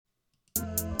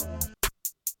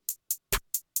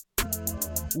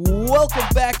Welcome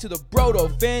back to the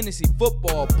Brodo Fantasy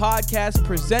Football Podcast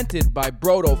presented by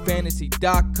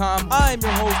BrodoFantasy.com. I'm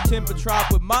your host, Tim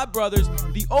Petrop, with my brothers,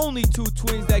 the only two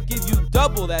twins that give you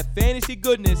double that fantasy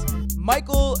goodness,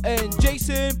 Michael and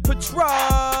Jason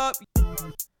Petrop.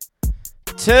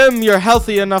 Tim, you're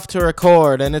healthy enough to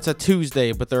record, and it's a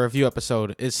Tuesday, but the review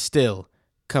episode is still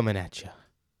coming at you.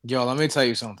 Yo, let me tell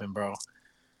you something, bro.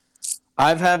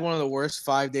 I've had one of the worst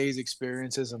 5 days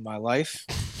experiences of my life.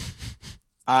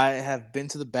 I have been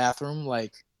to the bathroom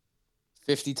like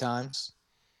 50 times.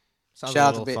 Sounds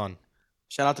Shout a little fun.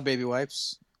 Shout out to Baby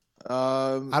Wipes.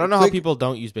 I don't know how people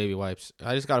don't use baby wipes.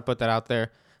 I just got to put that out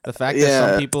there. The fact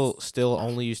that some people still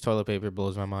only use toilet paper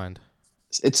blows my mind.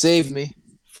 It saved me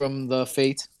from the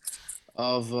fate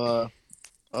of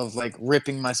like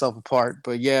ripping myself apart.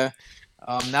 But yeah,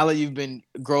 now that you've been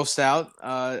grossed out,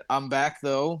 I'm back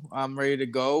though. I'm ready to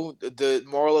go. The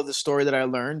moral of the story that I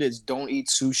learned is don't eat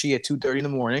sushi at 2:30 in the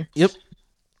morning. Yep.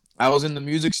 I was in the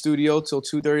music studio till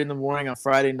 2:30 in the morning on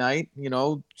Friday night,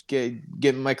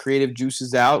 getting my creative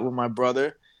juices out with my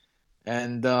brother.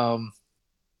 And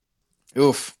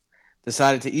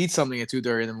decided to eat something at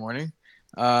 2:30 in the morning.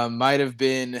 Might have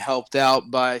been helped out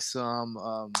by some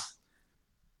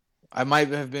I might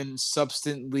have been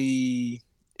substantially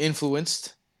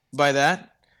influenced by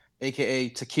that, aka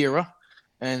Takira.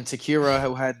 And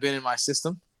Takira had been in my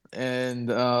system. And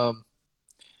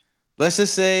let's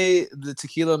just say the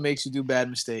tequila makes you do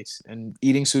bad mistakes, and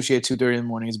eating sushi at 2:30 in the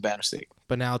morning is a bad mistake.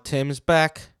 But now Tim's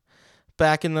back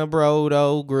in the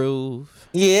Brodo groove.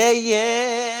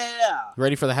 Yeah.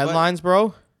 Ready for the headlines,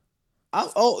 bro?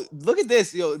 Look at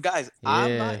this, guys. Yeah.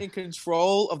 I'm not in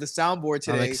control of the soundboard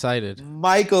today. I'm excited.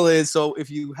 Michael is, so if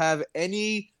you have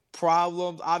any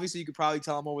problems, obviously you could probably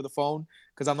tell him over the phone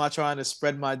because I'm not trying to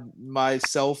spread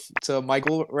myself to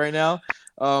Michael right now.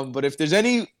 But if there's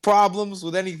any problems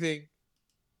with anything,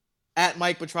 at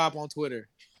Mike Petrop on Twitter.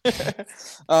 Mike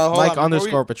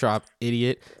 _ Petrop,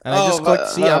 idiot. And I just clicked.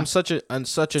 See, I'm such a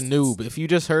noob. If you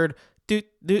just heard doot,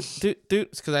 it's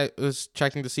because I was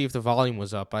checking to see if the volume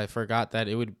was up. I forgot that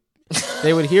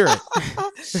they would hear it.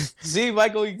 See,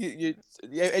 Michael,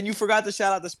 and you forgot to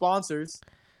shout out the sponsors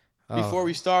before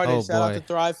we started. Shout out to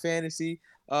Thrive Fantasy,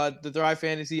 the Thrive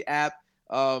Fantasy app,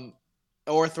 or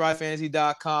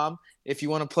ThriveFantasy.com. If you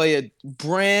want to play a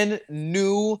brand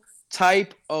new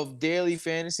type of daily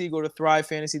fantasy, go to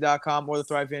ThriveFantasy.com or the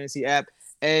Thrive Fantasy app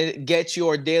and get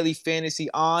your daily fantasy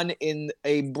on in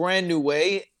a brand new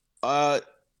way. What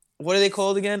are they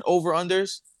called again?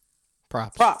 Over-unders?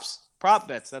 Props. Prop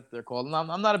bets, that's what they're called. And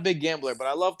I'm not a big gambler, but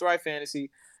I love Thrive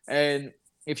Fantasy. And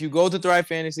if you go to Thrive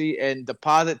Fantasy and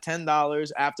deposit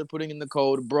 $10 after putting in the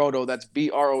code BROTO, that's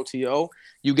BROTO,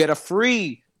 you get a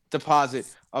free deposit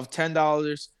of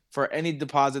 $10 for any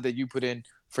deposit that you put in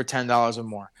for $10 or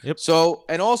more. Yep. So,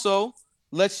 and also,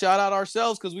 let's shout out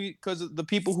ourselves because the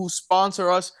people who sponsor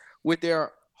us with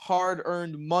their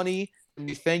hard-earned money.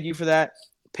 We thank you for that.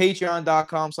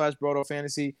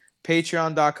 Patreon.com/BrodoFantasy.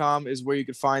 Patreon.com is where you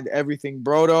can find everything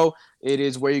Brodo. It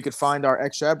is where you could find our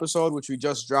extra episode, which we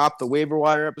just dropped, the waiver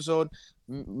wire episode.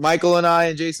 Michael and I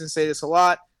and Jason say this a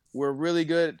lot. We're really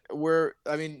good.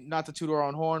 Not to toot our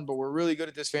own horn, but we're really good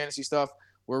at this fantasy stuff.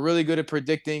 We're really good at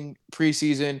predicting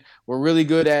preseason. We're really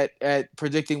good at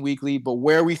predicting weekly. But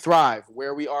where we thrive,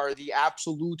 where we are the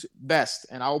absolute best,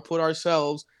 and I will put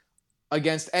ourselves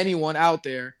against anyone out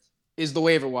there, is the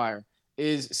waiver wire,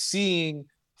 is seeing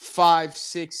 5,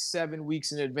 6, 7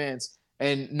 weeks in advance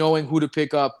and knowing who to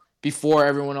pick up before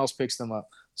everyone else picks them up.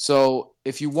 So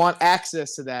if you want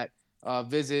access to that,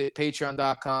 visit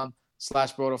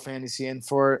patreon.com/BrodoFantasy. And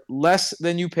for less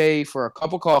than you pay for a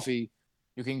cup of coffee,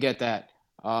 you can get that.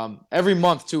 Every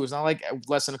month too. It's not like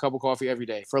less than a cup of coffee every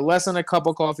day. For less than a cup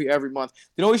of coffee every month.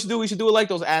 You know what we should do? We should do it like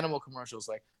those animal commercials,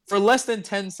 like for less than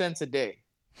 10 cents a day.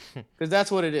 Because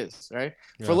that's what it is, right?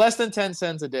 Yeah. For less than 10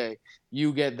 cents a day,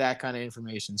 you get that kind of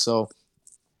information. So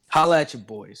holla at your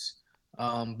boys.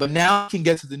 But now we can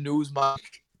get to the news,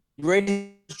 Mike. You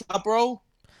ready to drop, bro?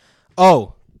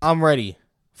 Oh, I'm ready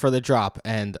for the drop.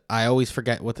 And I always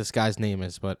forget what this guy's name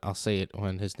is, but I'll say it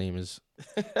when his name is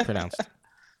pronounced.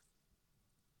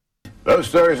 Those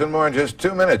stories and more in just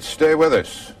 2 minutes. Stay with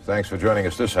us. Thanks for joining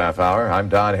us this half hour. I'm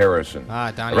Don Harrison.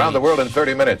 Donnie Around H. the world in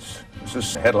 30 minutes. This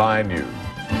is Headline News.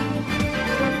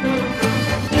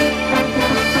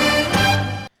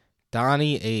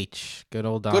 Donnie H. Good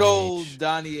old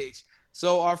Donnie H.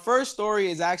 So our first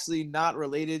story is actually not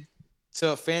related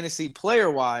to fantasy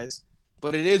player-wise,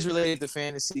 but it is related to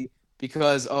fantasy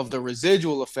because of the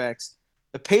residual effects.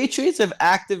 The Patriots have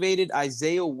activated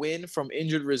Isaiah Wynn from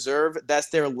injured reserve. That's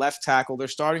their left tackle. They're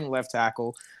starting left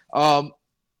tackle.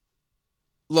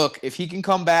 look, if he can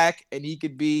come back and he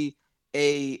could be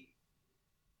a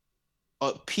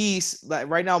piece, like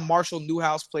right now Marshall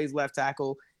Newhouse plays left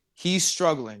tackle. He's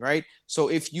struggling, right? So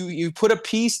if you put a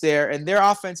piece there, and their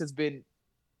offense has been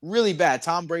really bad.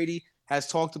 Tom Brady has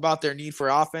talked about their need for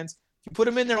offense. If you put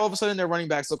them in there, all of a sudden their running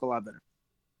backs look a lot better.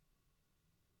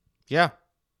 Yeah.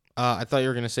 I thought you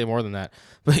were going to say more than that.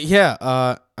 But yeah,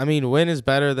 I mean, Wynn is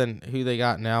better than who they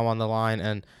got now on the line,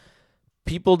 and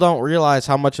people don't realize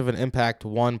how much of an impact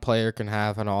one player can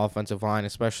have on an offensive line,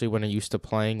 especially when they're used to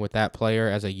playing with that player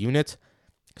as a unit,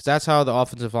 because that's how the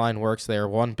offensive line works. They're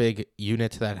one big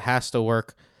unit that has to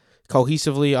work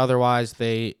cohesively, otherwise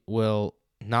they will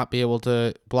not be able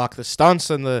to block the stunts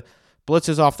and the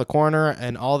blitzes off the corner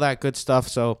and all that good stuff.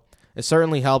 So it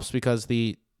certainly helps because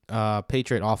the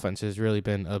Patriot offense has really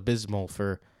been abysmal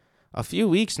for a few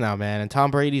weeks now, man. And Tom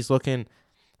Brady's looking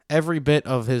every bit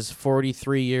of his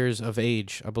 43 years of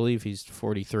age. I believe he's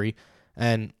 43.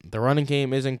 And the running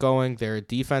game isn't going. Their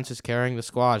defense is carrying the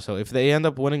squad. So if they end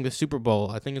up winning the Super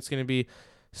Bowl, I think it's going to be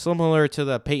similar to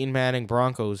the Peyton Manning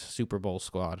Broncos Super Bowl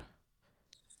squad.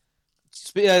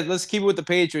 Let's keep it with the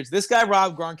Patriots. This guy,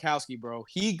 Rob Gronkowski, bro,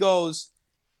 he goes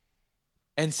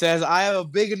and says, I have a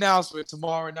big announcement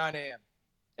tomorrow at 9 a.m.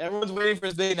 Everyone's waiting for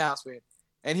his big announcement.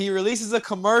 And he releases a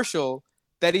commercial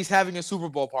that he's having a Super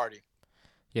Bowl party.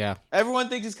 Yeah. Everyone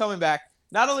thinks he's coming back.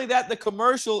 Not only that, the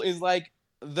commercial is like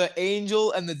the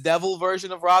angel and the devil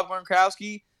version of Rob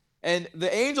Gronkowski. And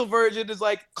the angel version is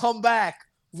like, come back,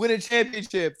 win a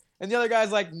championship. And the other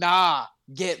guy's like, nah,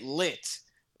 get lit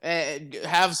and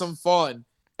have some fun.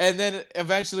 And then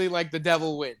eventually, like, the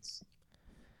devil wins.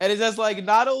 And it's just like,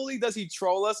 not only does he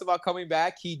troll us about coming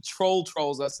back, he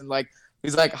trolls us. And like,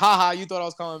 he's like, haha, you thought I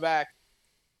was coming back.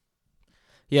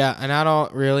 Yeah, and I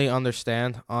don't really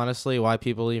understand, honestly, why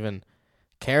people even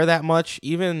care that much.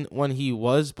 Even when he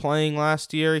was playing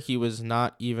last year, he was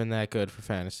not even that good for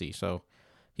fantasy. So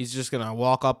he's just going to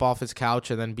walk up off his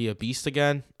couch and then be a beast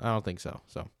again? I don't think so.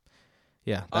 So,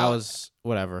 yeah, that was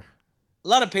whatever. A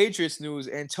lot of Patriots news.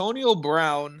 Antonio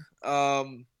Brown,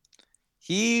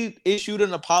 he issued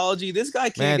an apology. This guy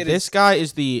can't get this guy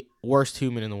is the worst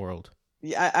human in the world.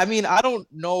 Yeah, I mean, I don't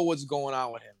know what's going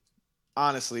on with him.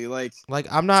 Honestly, like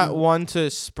I'm not one to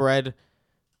spread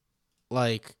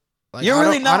like you're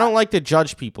really not. I don't like to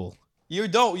judge people. You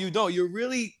don't. You're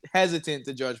really hesitant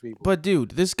to judge people. But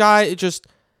dude, this guy just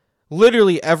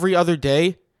literally every other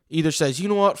day either says, "You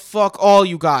know what? Fuck all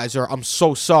you guys," or "I'm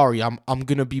so sorry. I'm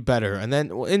going to be better." And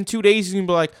then in 2 days he's going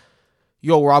to be like,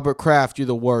 "Yo, Robert Kraft, you're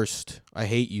the worst. I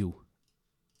hate you."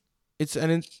 It's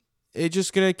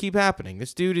just going to keep happening.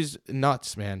 This dude is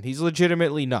nuts, man. He's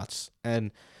legitimately nuts.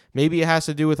 And maybe it has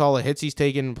to do with all the hits he's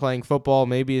taken playing football.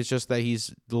 Maybe it's just that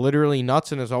he's literally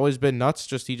nuts and has always been nuts.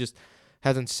 He just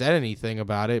hasn't said anything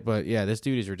about it. But yeah, this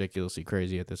dude is ridiculously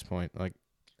crazy at this point. Like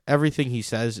everything he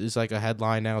says is like a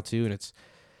headline now too, and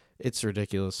it's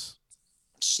ridiculous.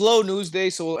 Slow news day,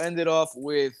 so we'll end it off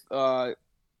with Doug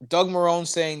Marrone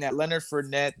saying that Leonard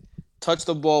Fournette touched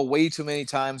the ball way too many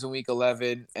times in Week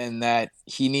 11, and that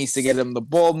he needs to get him the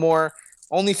ball more.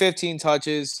 Only 15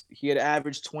 touches. He had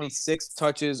averaged 26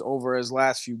 touches over his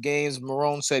last few games.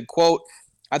 Marrone said, quote,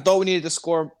 I thought we needed to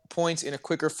score points in a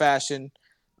quicker fashion.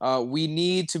 We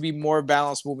need to be more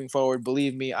balanced moving forward.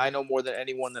 Believe me, I know more than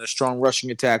anyone that a strong rushing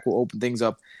attack will open things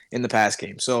up in the pass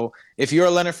game. So if you're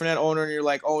a Leonard Fournette owner and you're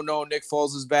like, oh no, Nick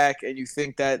Foles is back, and you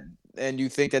think that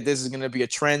this is going to be a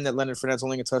trend that Leonard Fournette's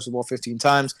only going to touch the ball 15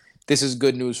 times, this is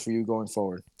good news for you going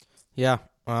forward. Yeah,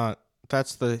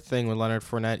 that's the thing with Leonard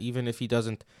Fournette. Even if he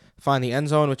doesn't find the end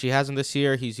zone, which he hasn't this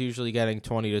year, he's usually getting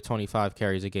 20 to 25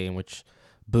 carries a game, which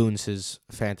boons his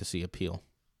fantasy appeal.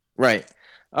 Right.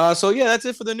 So yeah, that's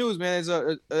it for the news, man.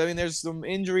 There's some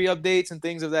injury updates and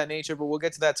things of that nature, but we'll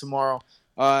get to that tomorrow.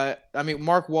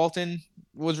 Mark Walton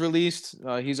was released.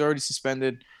 He's already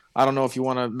suspended. I don't know if you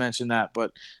want to mention that,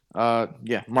 but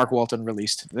yeah, Mark Walton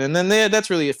released. And then that's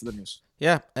really it for the news.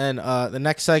 Yeah, and the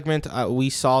next segment, we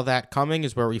saw that coming,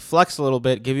 is where we flex a little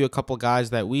bit, give you a couple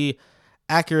guys that we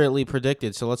accurately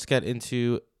predicted. So let's get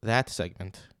into that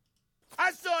segment.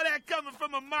 I saw that coming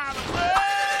from a mile away.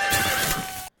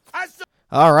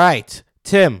 All right,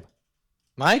 Tim.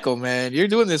 Michael, man, you're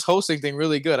doing this hosting thing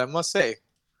really good, I must say.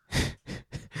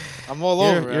 I'm all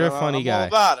over it. You're a funny guy.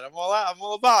 I'm all about it. I'm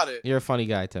all about it. You're a funny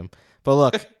guy, Tim. But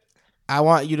look, I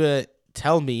want you to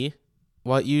tell me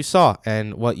what you saw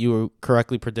and what you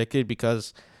correctly predicted,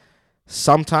 because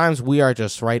sometimes we are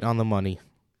just right on the money.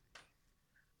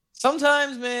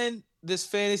 Sometimes, man, this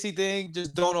fantasy thing,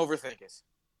 just don't overthink it.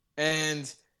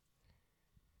 And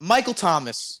Michael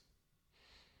Thomas,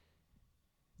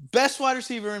 best wide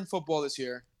receiver in football this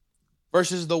year,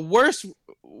 versus the worst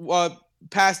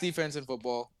pass defense in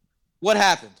football. What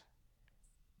happened?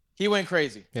 He went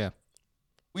crazy. Yeah.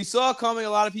 We saw it coming. A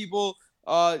lot of people,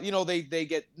 they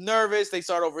get nervous. They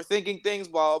start overthinking things,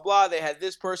 blah, blah, blah. They had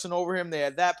this person over him. They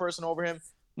had that person over him.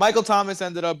 Michael Thomas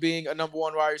ended up being a number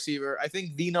one wide receiver. I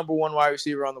think the number one wide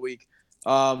receiver on the week.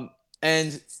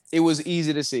 And it was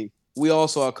easy to see. We all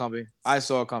saw it coming. I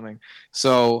saw it coming.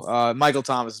 So Michael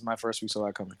Thomas is my first we saw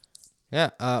that coming. Yeah,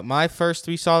 my first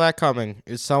we saw that coming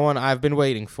is someone I've been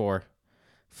waiting for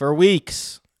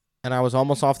weeks. And I was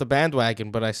almost off the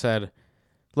bandwagon, but I said,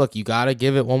 look, you got to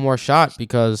give it one more shot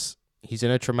because he's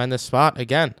in a tremendous spot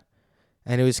again.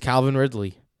 And it was Calvin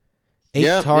Ridley.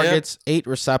 8 targets, 8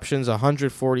 receptions,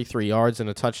 143 yards, and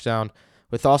a touchdown.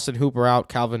 With Austin Hooper out,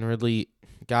 Calvin Ridley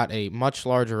got a much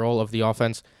larger role of the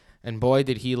offense. And boy,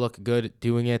 did he look good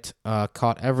doing it.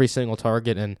 Caught every single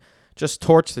target and just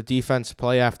torched the defense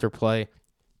play after play.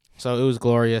 So it was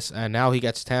glorious. And now he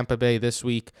gets Tampa Bay this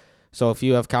week. So if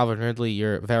you have Calvin Ridley,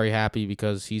 you're very happy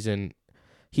because he's in.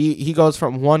 He goes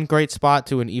from one great spot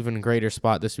to an even greater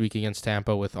spot this week against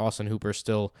Tampa with Austin Hooper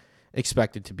still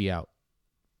expected to be out.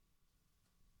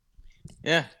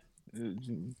 Yeah.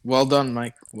 Well done,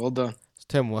 Mike. Well done.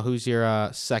 Tim, who's your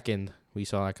second we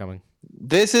saw that coming?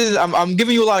 I'm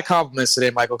giving you a lot of compliments today,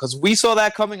 Michael, because we saw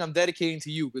that coming. I'm dedicating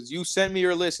to you because you sent me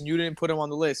your list and you didn't put him on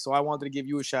the list. So I wanted to give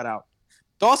you a shout out.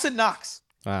 Dawson Knox.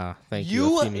 Thank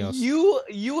you.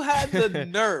 You had the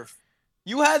nerve.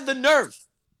 You had the nerve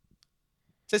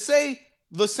to say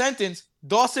the sentence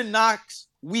Dawson Knox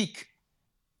weak.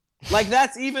 Like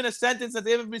that's even a sentence that's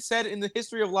ever been said in the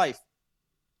history of life.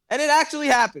 And it actually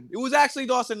happened. It was actually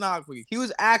Dawson Knox week. He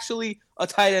was actually a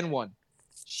tight end one.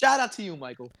 Shout out to you,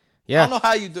 Michael. Yeah. I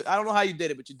don't know how you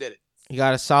did it, but you did it. You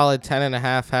got a solid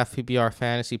 10.5 half PPR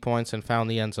fantasy points and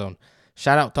found the end zone.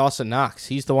 Shout out Dawson Knox.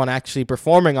 He's the one actually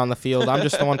performing on the field. I'm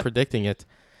just the one predicting it.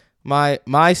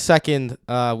 My second,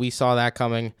 we saw that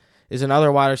coming, is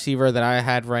another wide receiver that I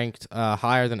had ranked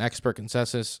higher than expert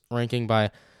consensus ranking by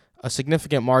a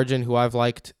significant margin, who I've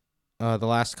liked the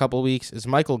last couple weeks, is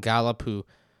Michael Gallup, who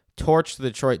torched the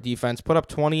Detroit defense, put up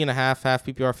 20.5 half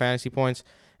PPR fantasy points,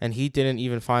 and he didn't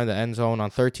even find the end zone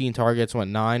on 13 targets, went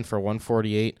 9 for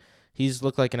 148. He's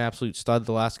looked like an absolute stud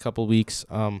the last couple weeks.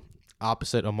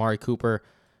 Opposite Amari Cooper.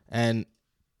 And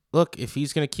look, if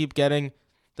he's going to keep getting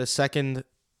the second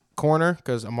corner,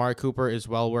 because Amari Cooper is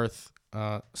well worth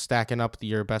stacking up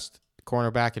your best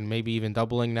cornerback and maybe even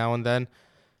doubling now and then,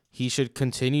 he should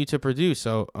continue to produce.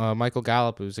 So Michael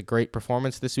Gallup, it was a great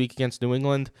performance this week against New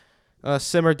England.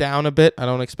 Simmer down a bit. I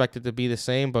don't expect it to be the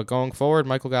same, but going forward,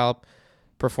 Michael Gallup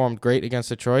performed great against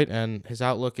Detroit, and his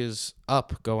outlook is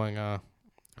up going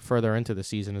further into the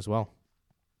season as well.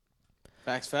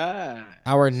 Facts.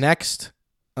 Our next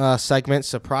segment,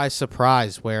 surprise,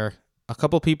 surprise, where a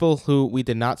couple people who we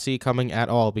did not see coming at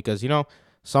all, because,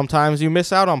 sometimes you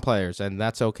miss out on players, and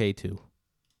that's okay too.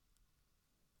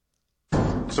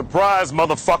 Surprise,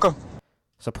 motherfucker.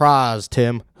 Surprise,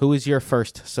 Tim. Who is your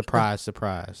first surprise?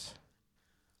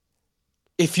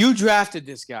 If you drafted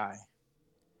this guy,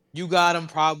 you got him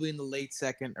probably in the late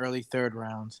second, early third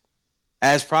rounds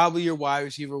as probably your wide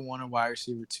receiver 1 or wide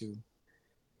receiver 2.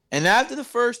 And after the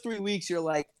first 3 weeks, you're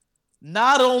like,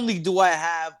 not only do I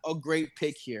have a great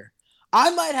pick here, I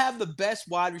might have the best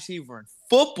wide receiver in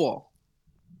football.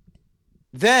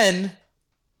 Then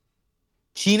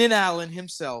Keenan Allen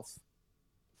himself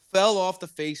fell off the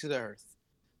face of the earth.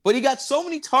 But he got so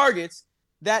many targets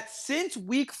that since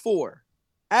week 4,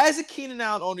 as a Keenan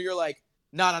Allen owner, you're like,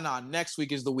 no, next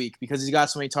week is the week because he's got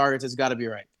so many targets, it's got to be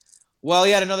right. Well,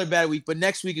 he had another bad week, but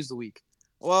next week is the week.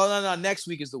 Well, no, next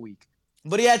week is the week.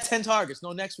 But he had 10 targets.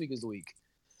 No, next week is the week.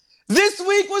 This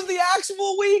week was the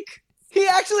actual week. He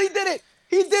actually did it.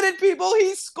 He did it, people.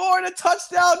 He scored a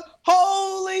touchdown.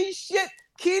 Holy shit.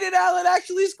 Keenan Allen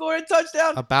actually scored a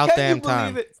touchdown. About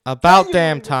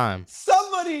damn time.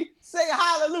 Somebody say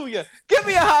hallelujah. Give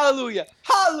me a hallelujah.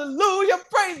 Hallelujah.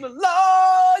 Praise the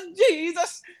Lord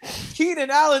Jesus. Keenan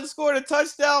Allen scored a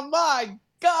touchdown. My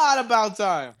God, about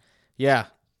time. Yeah.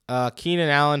 Keenan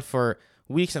Allen for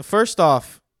weeks. First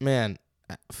off, man,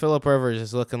 Phillip Rivers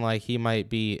is looking like he might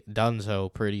be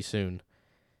donezo pretty soon.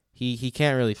 He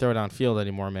can't really throw downfield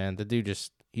anymore, man. The dude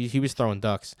just he was throwing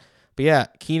ducks. But yeah,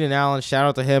 Keenan Allen, shout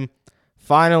out to him.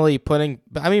 Finally putting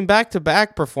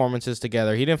back-to-back performances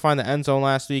together. He didn't find the end zone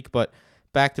last week, but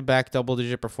back-to-back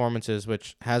double-digit performances,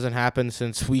 which hasn't happened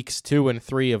since weeks 2 and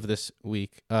 3 of this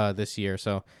year.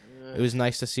 So it was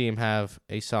nice to see him have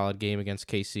a solid game against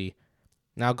KC.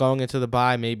 Now going into the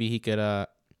bye, maybe he could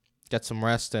get some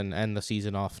rest and end the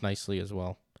season off nicely as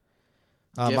well.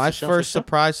 My first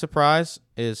surprise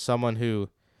is someone who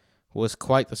was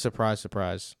quite the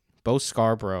surprise. Bo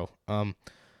Scarborough.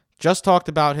 Just talked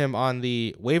about him on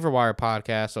the Waiver Wire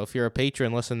podcast, so if you're a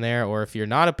patron, listen there, or if you're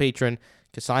not a patron, you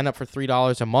can sign up for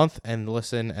 $3 a month and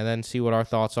listen and then see what our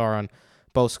thoughts are on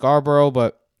Bo Scarborough.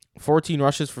 But 14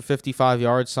 rushes for 55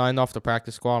 yards, signed off the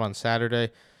practice squad on Saturday.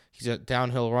 He's a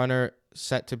downhill runner,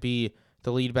 set to be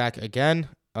the lead back again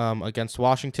against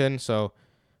Washington, so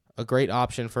a great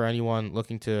option for anyone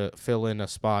looking to fill in a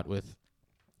spot with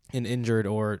an injured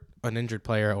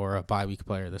player or a bye week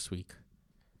player this week.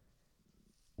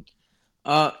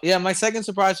 My second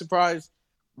surprise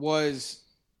was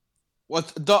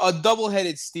a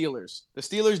double-headed Steelers. The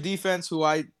Steelers defense, who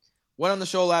I went on the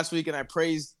show last week and I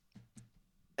praised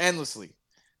endlessly.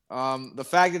 The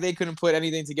fact that they couldn't put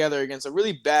anything together against a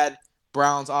really bad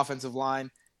Browns offensive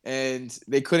line, and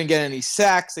they couldn't get any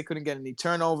sacks, they couldn't get any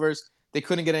turnovers, they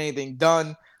couldn't get anything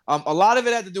done. A lot of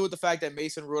it had to do with the fact that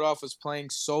Mason Rudolph was playing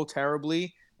so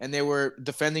terribly, and they were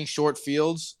defending short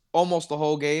fields almost the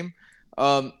whole game.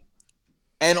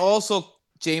 And also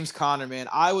James Conner, man.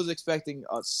 I was expecting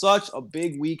such a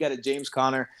big week out of James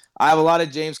Conner. I have a lot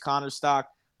of James Conner stock.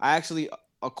 I actually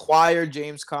acquired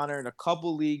James Conner in a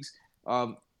couple leagues,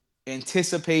 trying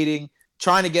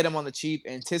to get him on the cheap,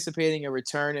 anticipating a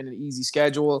return and an easy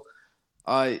schedule.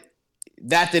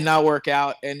 That did not work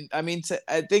out. And I mean,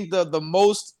 I think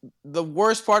the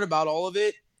worst part about all of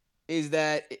it is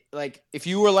that, like, if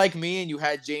you were like me and you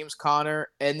had James Conner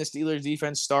and the Steelers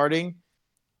defense starting,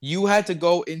 you had to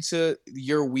go into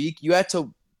your week. You had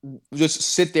to just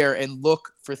sit there and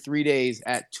look for 3 days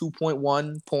at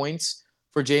 2.1 points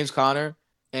for James Conner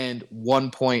and 1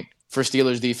 point for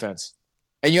Steelers defense.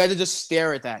 And you had to just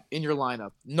stare at that in your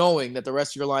lineup, knowing that the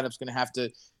rest of your lineup's going to have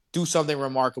to do something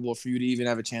remarkable for you to even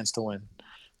have a chance to win.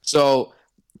 So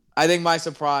I think my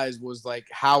surprise was like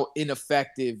how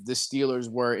ineffective the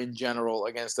Steelers were in general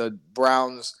against a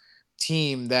Browns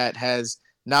team that has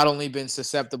not only been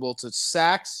susceptible to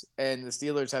sacks, and the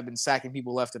Steelers have been sacking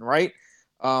people left and right,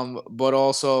 but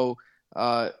also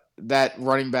that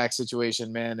running back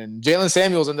situation, man. And Jalen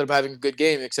Samuels ended up having a good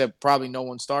game, except probably no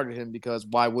one started him because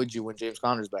why would you when James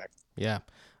Conner's back? Yeah.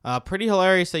 Pretty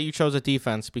hilarious that you chose a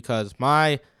defense, because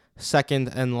my second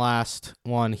and last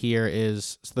one here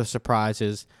is the surprise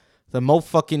is the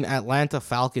fucking Atlanta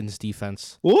Falcons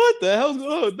defense. What the hell's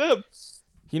going on with them?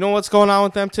 You know what's going on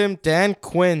with them, Tim? Dan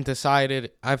Quinn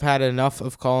decided I've had enough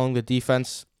of calling the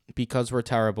defense because we're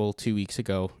terrible 2 weeks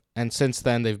ago. And since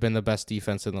then, they've been the best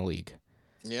defense in the league.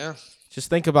 Yeah. Just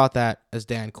think about that as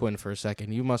Dan Quinn for a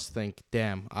second. You must think,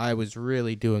 damn, I was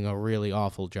really doing a really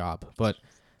awful job. But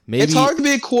maybe it's hard to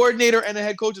be a coordinator and a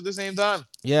head coach at the same time.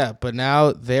 Yeah, but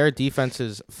now their defense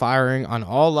is firing on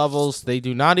all levels. They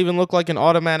do not even look like an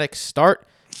automatic start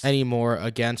anymore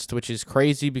against, which is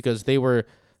crazy because they were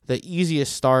the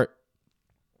easiest start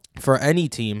for any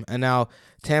team. And now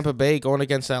Tampa Bay going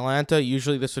against Atlanta,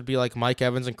 usually this would be like Mike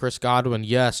Evans and Chris Godwin.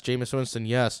 Yes. Jameis Winston,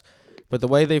 yes. But the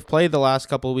way they've played the last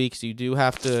couple of weeks, you do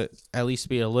have to at least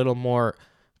be a little more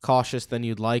cautious than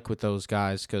you'd like with those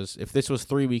guys, because if this was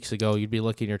 3 weeks ago, you'd be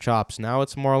licking your chops. Now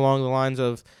it's more along the lines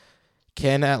of,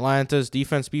 can Atlanta's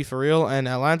defense be for real? And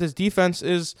Atlanta's defense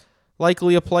is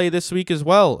likely a play this week as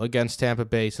well against Tampa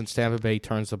Bay, since Tampa Bay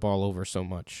turns the ball over so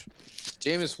much.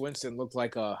 Jameis Winston looked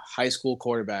like a high school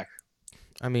quarterback.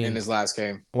 I mean, in his last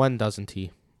game. When doesn't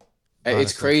he? Honestly.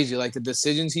 It's crazy. Like, the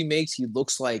decisions he makes, he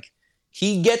looks like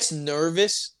he gets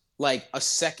nervous like a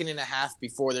second and a half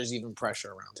before there's even pressure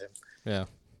around him. Yeah.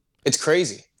 It's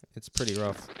crazy. It's pretty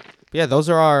rough. But yeah, those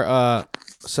are our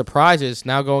surprises.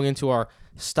 Now going into our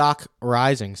stock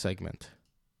rising segment.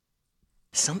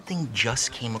 Something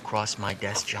just came across my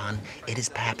desk, John. It is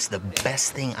perhaps the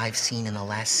best thing I've seen in the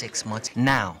last 6 months.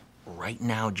 Right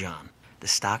now, John, the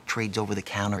stock trades over the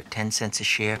counter at 10 cents a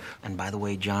share. And by the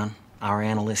way, John, our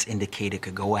analysts indicate it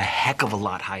could go a heck of a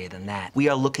lot higher than that. We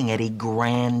are looking at a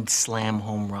grand slam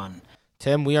home run.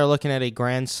 Tim, we are looking at a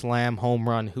grand slam home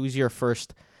run. Who's your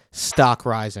first stock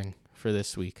rising for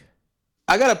this week?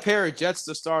 I got a pair of Jets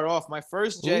to start off. My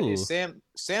first Jet is Sam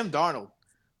Darnold.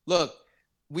 Look,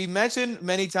 we mentioned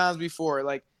many times before,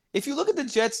 like, if you look at the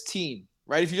Jets team,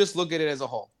 right, if you just look at it as a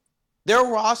whole, their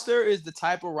roster is the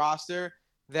type of roster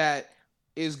that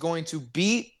is going to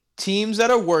beat teams that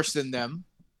are worse than them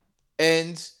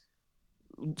and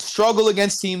struggle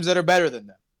against teams that are better than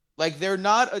them. Like, they're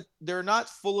not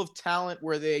full of talent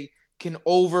where they can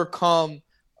overcome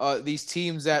these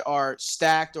teams that are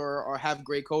stacked or have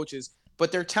great coaches,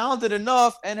 but they're talented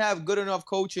enough and have good enough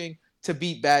coaching to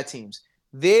beat bad teams.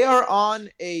 They are on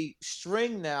a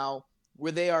string now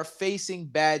where they are facing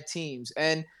bad teams.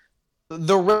 And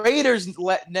the Raiders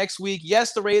next week,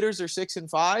 yes, the Raiders are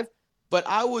 6-5, but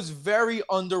I was very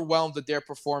underwhelmed at their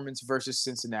performance versus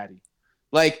Cincinnati.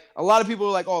 Like, a lot of people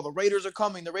are like, oh, the Raiders are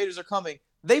coming. The Raiders are coming.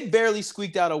 They barely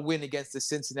squeaked out a win against the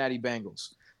Cincinnati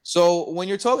Bengals. So when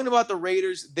you're talking about the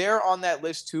Raiders, they're on that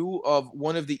list too of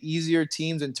one of the easier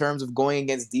teams in terms of going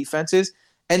against defenses.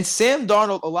 And Sam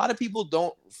Darnold, a lot of people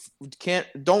don't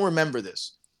remember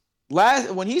this.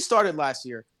 When he started last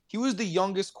year, he was the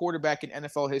youngest quarterback in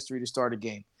NFL history to start a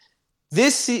game.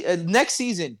 Next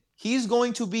season, he's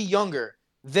going to be younger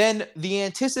than the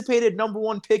anticipated number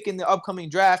 1 pick in the upcoming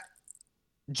draft,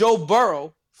 Joe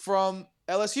Burrow from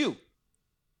LSU.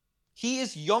 He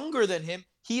is younger than him.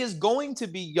 He is going to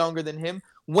be younger than him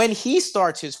when he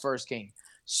starts his first game.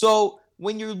 So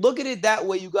when you look at it that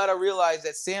way, you got to realize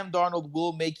that Sam Darnold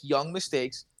will make young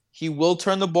mistakes. He will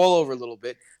turn the ball over a little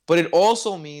bit, but it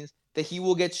also means that he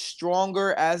will get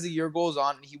stronger as the year goes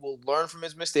on, and he will learn from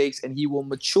his mistakes, and he will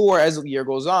mature as the year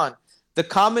goes on. The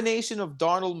combination of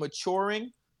Darnold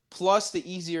maturing plus the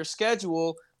easier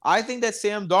schedule, I think that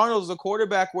Sam Darnold is a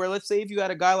quarterback where, let's say if you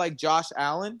had a guy like Josh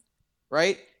Allen,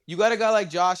 right? You got a guy like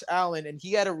Josh Allen, and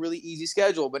he had a really easy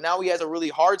schedule, but now he has a really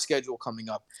hard schedule coming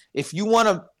up. If you want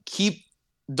to keep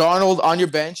Darnold on your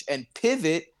bench and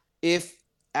pivot if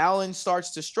Allen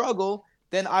starts to struggle,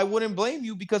 then I wouldn't blame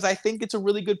you, because I think it's a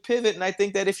really good pivot. And I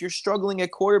think that if you're struggling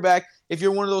at quarterback, if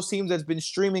you're one of those teams that's been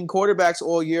streaming quarterbacks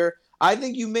all year, I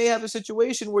think you may have a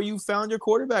situation where you found your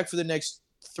quarterback for the next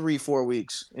 3-4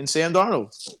 weeks in Sam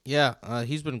Darnold. Yeah,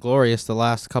 he's been glorious the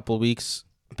last couple of weeks.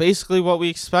 Basically what we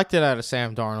expected out of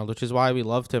Sam Darnold, which is why we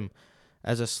loved him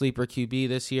as a sleeper QB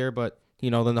this year. But,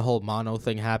 then the whole mono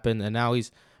thing happened, and now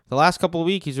the last couple of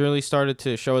weeks, he's really started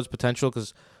to show his potential,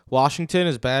 because Washington,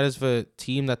 as bad as the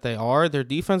team that they are, their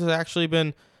defense has actually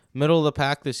been middle of the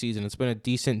pack this season. It's been a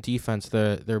decent defense.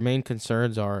 Their main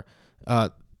concerns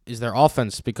is their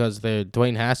offense, because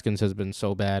Dwayne Haskins has been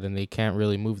so bad and they can't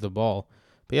really move the ball.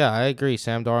 But yeah, I agree.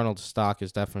 Sam Darnold's stock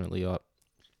is definitely up.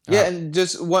 Yeah, and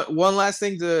just one last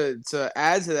thing to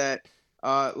add to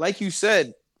that, like you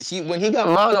said, when he got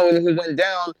mono and he went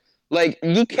down, like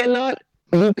you cannot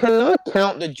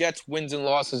count the Jets' wins and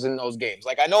losses in those games.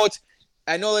 Like I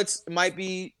know it might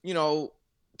be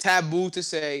taboo to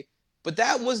say, but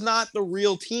that was not the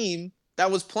real team that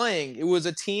was playing. It was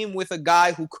a team with a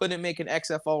guy who couldn't make an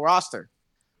XFL roster.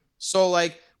 So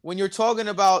like when you're talking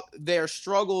about their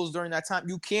struggles during that time,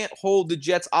 you can't hold the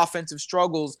Jets' offensive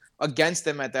struggles against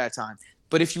them at that time.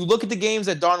 But if you look at the games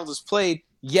that Darnold has played,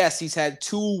 yes, he's had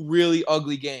 2 really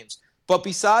ugly games. But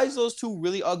besides those 2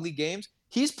 really ugly games,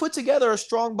 he's put together a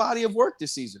strong body of work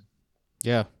this season.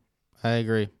 Yeah, I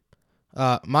agree.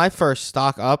 My first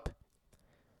stock up,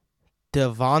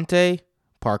 Devontae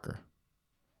Parker.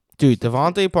 Dude,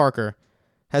 Devontae Parker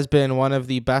has been one of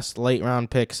the best late-round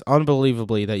picks,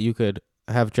 unbelievably, that you could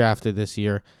have drafted this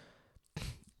year.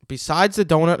 Besides the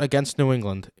donut against New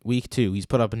England, week 2, he's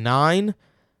put up 9,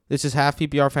 this is half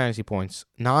PPR fantasy points,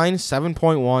 9,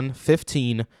 7.1,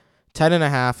 15,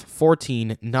 10.5,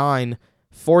 14, 9,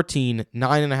 14,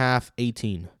 9.5,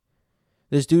 18.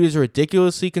 This dude is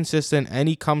ridiculously consistent, and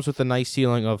he comes with a nice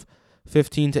ceiling of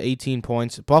 15 to 18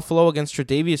 points. Buffalo against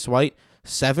Tre'Davious White,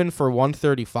 7 for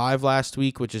 135 last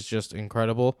week, which is just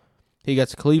incredible. He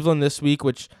gets Cleveland this week,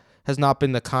 which has not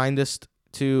been the kindest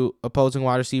to opposing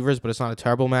wide receivers, but it's not a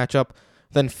terrible matchup.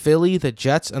 Then Philly, the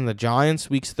Jets, and the Giants,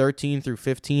 weeks 13 through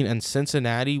 15, and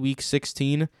Cincinnati, week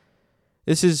 16.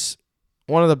 This is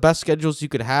one of the best schedules you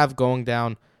could have going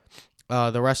down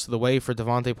the rest of the way for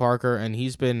Devontae Parker, and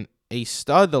he's been a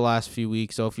stud the last few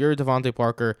weeks. So if you're a Devontae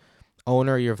Parker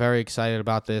owner, you're very excited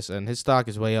about this, and his stock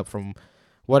is way up from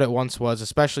what it once was,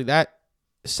 especially that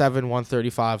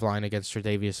 7-135 line against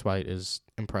Tre'Davious White is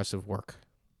impressive work.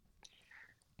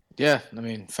 Yeah, I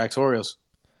mean, factorials.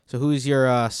 So who's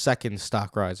your second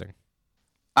stock rising?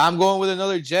 I'm going with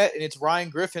another Jet, and it's Ryan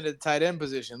Griffin at the tight end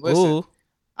position. Listen, Ooh.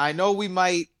 I know we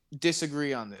might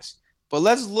disagree on this, but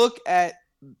let's look at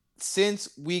since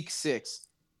week 6.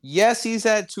 Yes, he's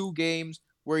had 2 games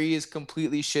where he has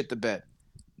completely shit the bed.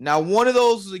 Now, one of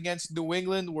those was against New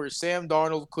England where Sam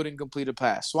Darnold couldn't complete a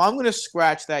pass. So I'm going to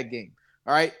scratch that game.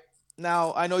 All right?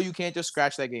 Now, I know you can't just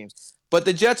scratch that game. But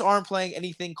the Jets aren't playing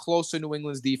anything close to New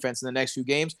England's defense in the next few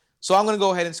games. So I'm going to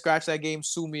go ahead and scratch that game.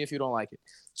 Sue me if you don't like it.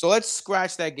 So let's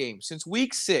scratch that game. Since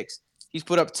week 6, he's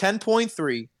put up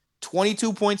 10.3,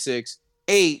 22.6,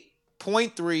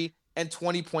 8.3, and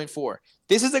 20.4.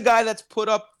 This is a guy that's put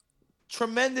up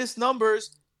tremendous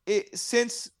numbers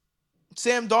since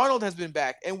Sam Darnold has been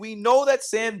back. And we know that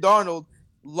Sam Darnold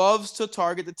loves to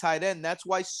target the tight end. That's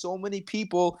why so many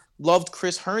people loved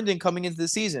Chris Herndon coming into the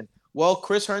season. Well,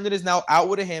 Chris Herndon is now out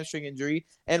with a hamstring injury,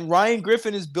 and Ryan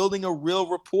Griffin is building a real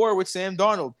rapport with Sam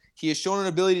Darnold. He has shown an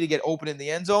ability to get open in the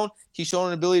end zone. He's shown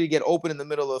an ability to get open in the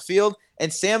middle of the field.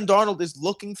 And Sam Darnold is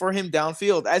looking for him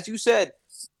downfield. As you said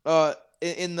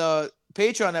in the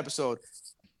Patreon episode,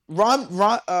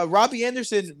 Robbie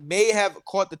Anderson may have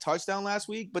caught the touchdown last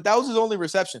week, but that was his only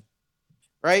reception,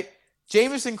 right?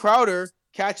 Jamison Crowder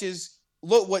catches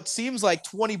what seems like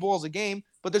 20 balls a game,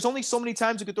 but there's only so many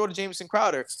times you could throw to Jamison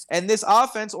Crowder. And this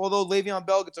offense, although Le'Veon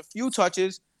Bell gets a few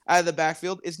touches out of the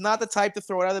backfield, is not the type to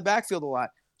throw it out of the backfield a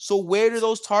lot. So where do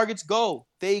those targets go?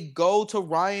 They go to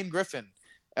Ryan Griffin.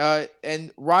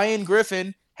 And Ryan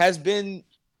Griffin has been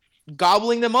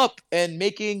gobbling them up and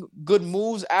making good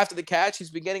moves after the catch.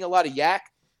 He's been getting a lot of yak.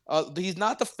 He's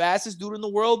not the fastest dude in the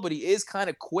world, but he is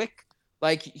kind of quick.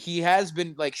 Like, he has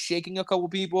been, like, shaking a couple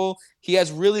people. He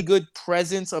has really good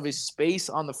presence of his space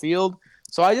on the field.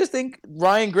 So I just think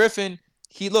Ryan Griffin,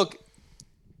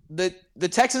 the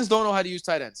Texans don't know how to use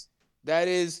tight ends. That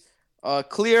is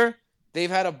clear. They've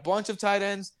had a bunch of tight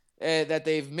ends that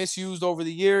they've misused over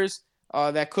the years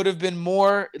that could have been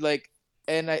more,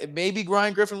 maybe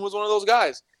Ryan Griffin was one of those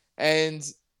guys. And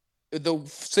the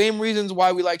same reasons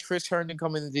why we liked Chris Herndon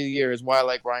coming into the year is why I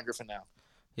like Ryan Griffin now.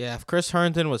 Yeah, if Chris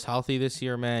Herndon was healthy this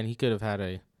year, man, he could have had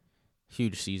a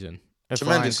huge season. If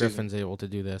Tremendous Ryan Griffin's able to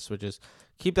do this, which is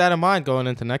keep that in mind going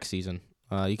into next season.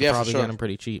 You can probably get him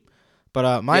pretty cheap.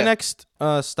 But my next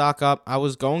stock up, I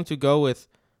was going to go with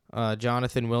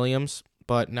Jonathan Williams,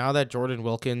 but now that Jordan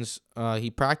Wilkins, he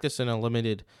practiced in a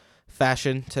limited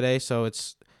fashion today, so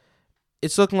it's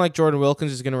looking like Jordan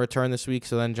Wilkins is going to return this week,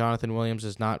 so then Jonathan Williams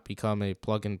has not become a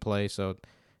plug-and-play, so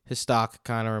his stock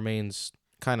kind of remains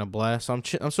kind of blah. So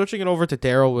I'm switching it over to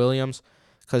Darrell Williams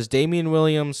because Damian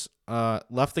Williams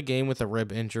left the game with a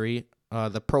rib injury.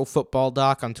 The Pro Football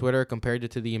Doc on Twitter compared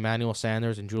it to the Emmanuel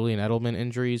Sanders and Julian Edelman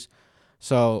injuries.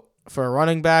 So for a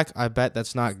running back, I bet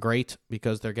that's not great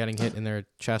because they're getting hit in their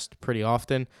chest pretty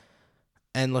often.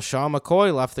 And LaShawn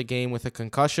McCoy left the game with a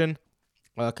concussion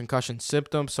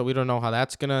symptom, so we don't know how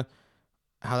that's gonna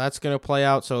play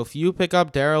out. So if you pick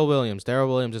up Darrell Williams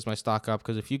is my stock up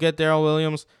because if you get Darrell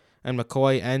Williams and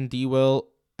McCoy and D will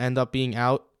end up being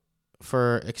out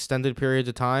for extended periods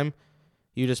of time,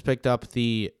 you just picked up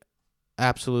the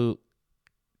absolute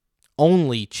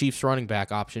only Chiefs running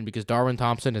back option because Darwin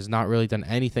Thompson has not really done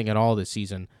anything at all this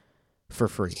season for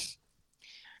free.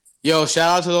 Yo,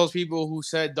 shout out to those people who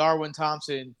said Darwin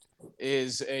Thompson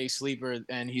is a sleeper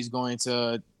and he's going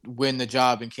to win the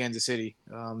job in Kansas City.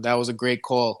 That was a great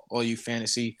call, all you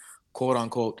fantasy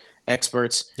quote-unquote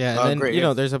experts. Yeah, and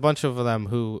then, there's a bunch of them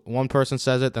who one person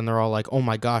says it, then they're all like, oh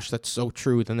my gosh, that's so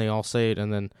true. Then they all say it,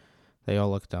 and then they all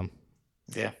look dumb.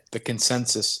 Yeah, the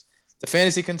consensus. The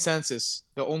fantasy consensus,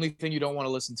 the only thing you don't want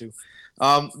to listen to.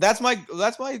 That's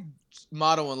my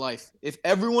motto in life. If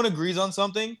everyone agrees on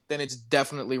something, then it's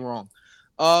definitely wrong.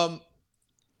 All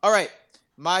right,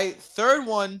 my third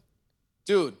one,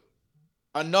 dude,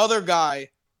 another guy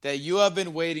that you have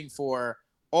been waiting for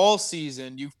all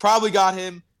season. You've probably got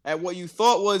him at what you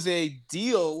thought was a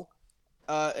deal,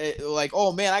 like,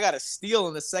 oh man, I got a steal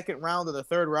in the second round or the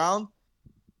third round.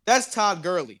 That's Todd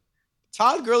Gurley.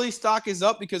 Todd Gurley's stock is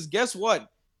up because guess what?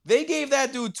 They gave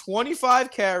that dude 25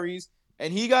 carries,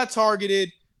 and he got targeted.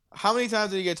 How many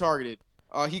times did he get targeted?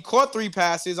 He caught 3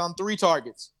 passes on 3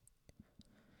 targets.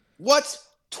 What?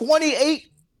 28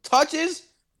 touches?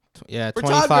 Yeah,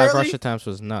 25 rush attempts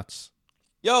was nuts.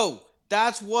 Yo,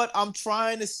 that's what I'm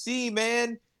trying to see,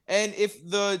 man. And if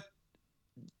the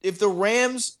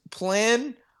Rams'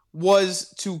 plan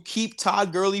was to keep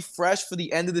Todd Gurley fresh for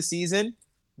the end of the season,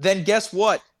 then guess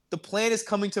what? The plan is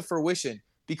coming to fruition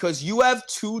because you have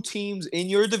 2 teams in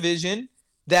your division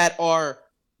that are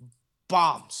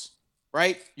bombs,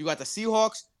 right? You got the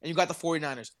Seahawks and you got the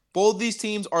 49ers. Both these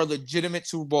teams are legitimate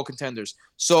Super Bowl contenders.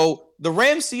 So the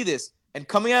Rams see this, and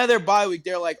coming out of their bye week,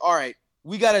 they're like, all right,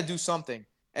 we got to do something.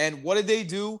 And what did they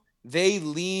do? They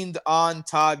leaned on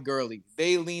Todd Gurley.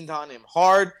 They leaned on him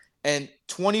hard, and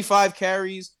 25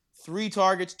 carries, 3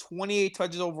 targets, 28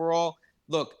 touches overall.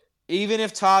 Look, even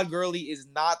if Todd Gurley is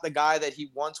not the guy that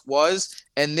he once was,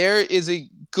 and there's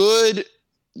good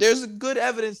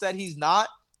evidence that he's not,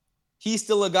 he's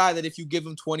still a guy that if you give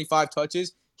him 25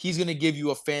 touches, he's going to give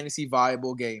you a fantasy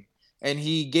viable game. And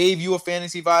he gave you a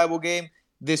fantasy viable game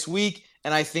this week,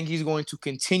 and I think he's going to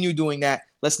continue doing that.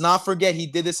 Let's not forget he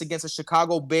did this against the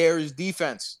Chicago Bears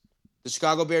defense. The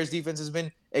Chicago Bears defense has been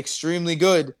extremely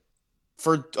good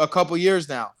for a couple years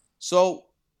now. So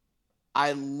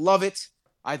I love it.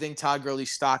 I think Todd Gurley's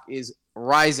stock is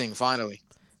rising finally.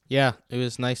 Yeah, it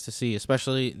was nice to see.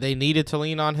 Especially they needed to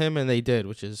lean on him, and they did,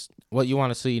 which is what you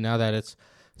want to see now that it's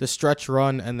the stretch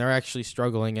run and they're actually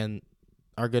struggling and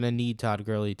are going to need Todd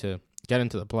Gurley to get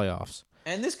into the playoffs.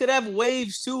 And this could have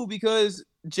waves too, because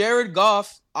Jared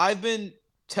Goff, I've been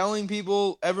telling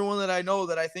people, everyone that I know,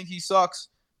 that I think he sucks.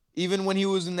 Even when he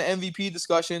was in the MVP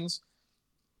discussions,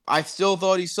 I still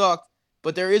thought he sucked.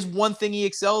 But there is one thing he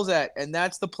excels at, and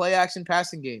that's the play-action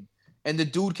passing game. And the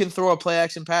dude can throw a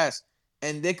play-action pass.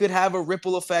 And they could have a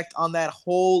ripple effect on that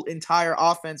whole entire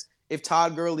offense if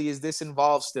Todd Gurley is this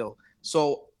involved still.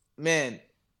 So, man,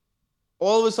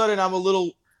 all of a sudden I'm a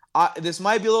little this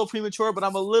might be a little premature, but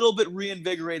I'm a little bit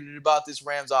reinvigorated about this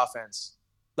Rams offense.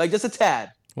 Like, just a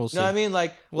tad. We'll see. You know what I mean?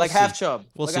 Like We'll see. half Chubb.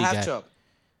 We'll like see, a half Gat. Chubb.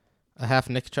 A half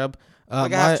Nick Chubb.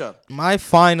 Like a half Chubb. My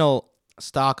final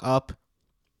stock up,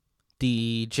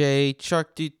 DJ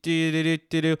Chark.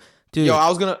 Dude. Yo, I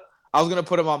was gonna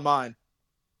put him on mine.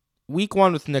 Week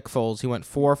 1 with Nick Foles, he went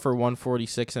 4 for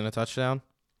 146 and a touchdown.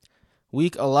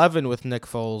 Week 11 with Nick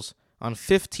Foles, on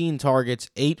 15 targets,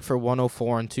 8 for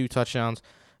 104 and 2 touchdowns.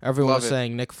 Everyone was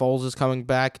saying Nick Foles is coming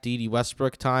back. D.D.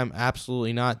 Westbrook time.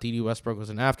 Absolutely not. D.D. Westbrook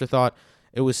was an afterthought.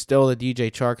 It was still the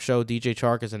DJ Chark show. DJ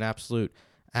Chark is an absolute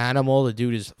animal. The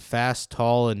dude is fast,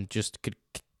 tall, and just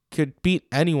could beat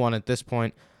anyone at this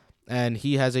point. And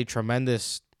he has a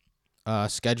tremendous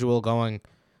schedule going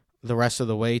the rest of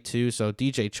the way, too. So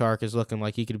DJ Chark is looking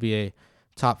like he could be a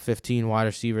top 15 wide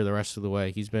receiver the rest of the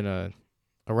way. He's been a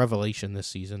revelation this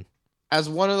season. As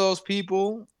one of those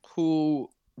people who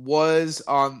was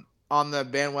on the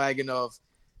bandwagon of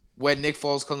when Nick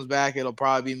Foles comes back, it'll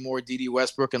probably be more D.D.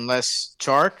 Westbrook and less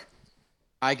Chark.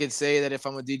 I could say that if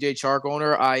I'm a DJ Chark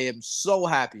owner, I am so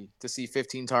happy to see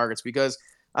 15 targets because,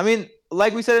 I mean,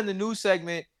 like we said in the news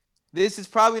segment, this is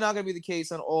probably not going to be the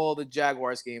case on all the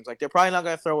Jaguars games. Like, they're probably not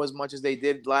going to throw as much as they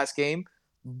did last game,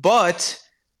 but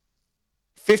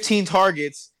 15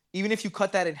 targets, even if you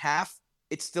cut that in half,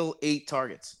 it's still 8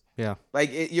 targets. Yeah.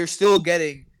 Like, you're still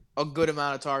getting a good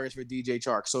amount of targets for DJ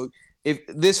Chark. So if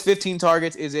this 15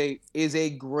 targets is a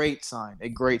great sign, a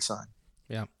great sign.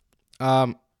 Yeah.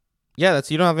 Yeah,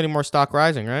 you don't have any more stock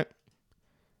rising, right?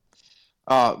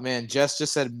 Oh, man, Jess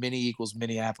just said mini equals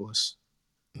Minneapolis.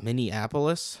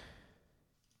 Minneapolis?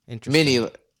 Interesting. Mini,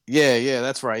 yeah,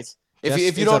 that's right.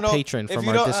 If you don't know, patron from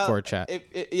our Discord chat.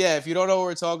 If you don't know what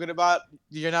we're talking about,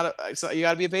 you got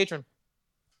to be a patron.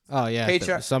 Oh yeah,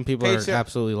 Patreon, some people are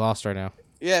absolutely lost right now.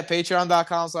 Yeah,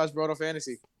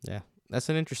 patreon.com/BrotoFantasy. Yeah, that's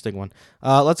an interesting one.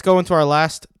 Let's go into our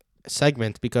last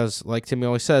segment because, like Timmy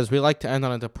always says, we like to end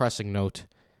on a depressing note.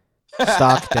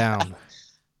 Stock down.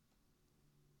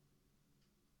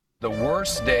 The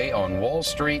worst day on Wall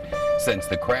Street since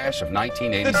the crash of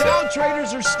 1987. The Dow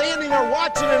traders are standing there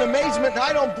watching in amazement, and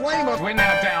I don't blame them. We're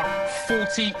now down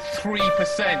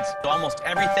 43%. Almost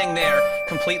everything there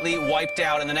completely wiped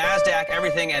out. And the NASDAQ,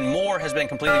 everything and more has been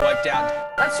completely wiped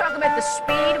out. Let's talk about the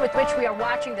speed with which we are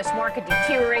watching this market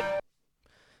deteriorate.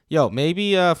 Yo,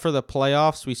 maybe for the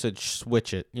playoffs, we should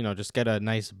switch it. You know, just get a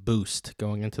nice boost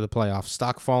going into the playoffs.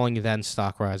 Stock falling, then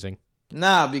stock rising.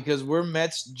 Nah, because we're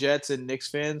Mets, Jets, and Knicks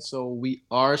fans, so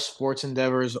our sports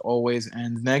endeavors always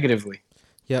end negatively.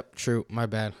 Yep, true. My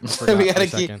bad. we gotta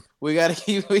keep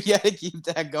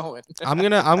that going. I'm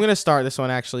gonna start this one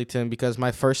actually, Tim, because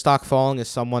my first stock falling is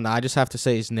someone I just have to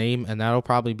say his name, and that'll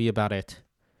probably be about it.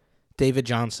 David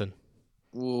Johnson.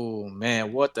 Ooh,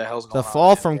 man, what the hell's going on? The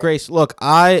fall from grace. Look,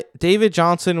 David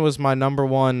Johnson was my number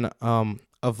one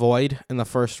avoid in the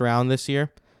first round this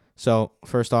year. So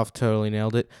first off, totally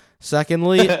nailed it.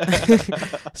 Secondly,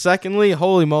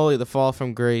 holy moly, the fall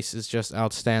from grace is just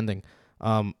outstanding.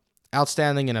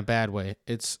 Outstanding in a bad way.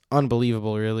 It's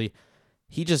unbelievable, really.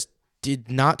 He just did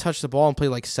not touch the ball and play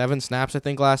like 7 snaps, I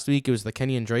think, last week. It was the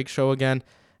Kenny and Drake show again,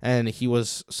 and he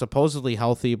was supposedly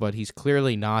healthy, but he's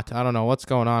clearly not. I don't know what's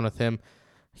going on with him.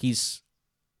 He's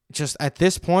just, at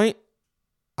this point,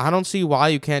 I don't see why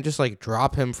you can't just like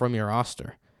drop him from your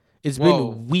roster. It's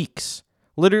been weeks.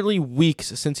 Literally weeks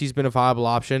since he's been a viable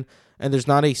option, and there's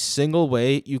not a single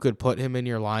way you could put him in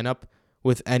your lineup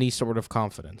with any sort of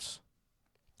confidence.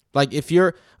 Like, if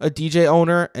you're a DJ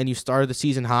owner and you started the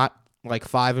season hot, like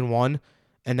 5-1,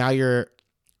 and now you're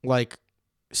like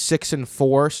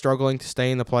 6-4, struggling to stay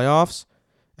in the playoffs,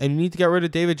 and you need to get rid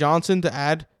of David Johnson to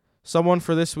add someone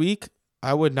for this week,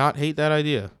 I would not hate that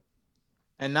idea.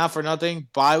 And not for nothing,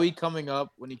 bye week coming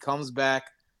up. When he comes back,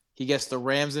 he gets the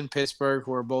Rams in Pittsburgh,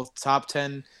 who are both top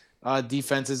 10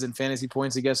 defenses and fantasy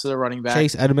points. He gets to the running back.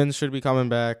 Chase Edmonds should be coming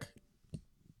back,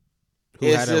 who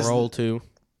had a role too.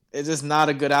 It's just not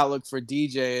a good outlook for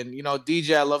DJ. And, you know,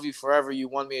 DJ, I love you forever. You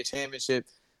won me a championship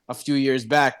a few years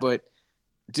back. But,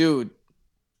 dude,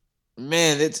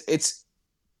 man, it's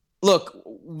look,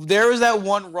 there was that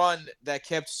one run that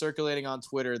kept circulating on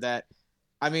Twitter that,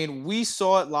 I mean, we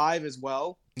saw it live as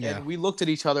well. Yeah. And we looked at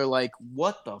each other like,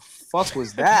 what the fuck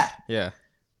was that? Yeah.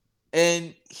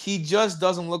 and he just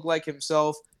doesn't look like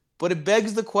himself. But it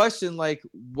begs the question, like,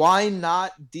 why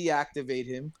not deactivate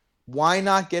him? Why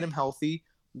not get him healthy?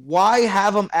 Why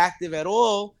have him active at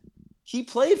all? He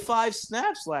played 5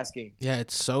 snaps last game. Yeah,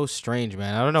 it's so strange,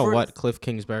 man. I don't know what Cliff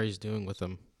Kingsbury's doing with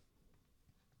him.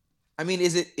 I mean,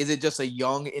 is it just a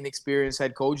young, inexperienced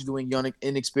head coach doing young,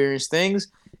 inexperienced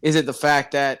things? Is it the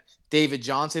fact that David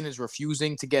Johnson is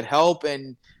refusing to get help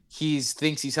and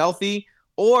thinks he's healthy?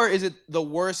 Or is it the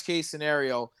worst case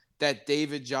scenario that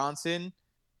David Johnson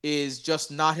is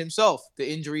just not himself?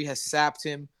 The injury has sapped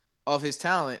him of his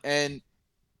talent. And,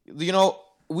 you know,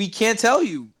 we can't tell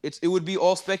you. It would be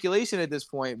all speculation at this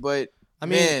point. But, I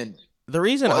mean, man. The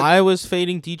reason I was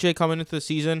fading DJ coming into the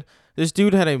season, this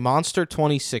dude had a monster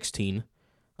 2016.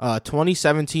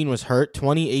 2017 was hurt.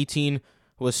 2018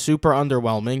 was super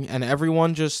underwhelming. And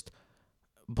everyone just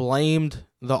blamed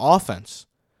the offense.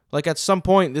 Like, at some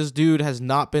point, this dude has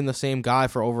not been the same guy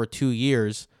for over 2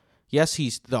 years. Yes,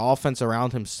 the offense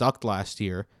around him sucked last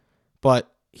year,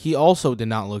 but he also did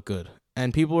not look good.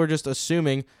 And people were just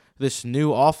assuming this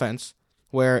new offense,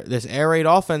 where this air raid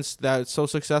offense that's so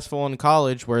successful in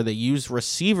college, where they use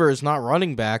receivers, not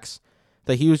running backs,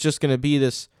 that he was just going to be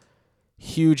this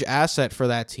huge asset for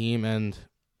that team, and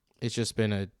it's just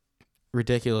been a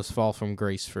ridiculous fall from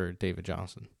grace for David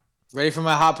Johnson. Ready for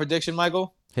my hot prediction,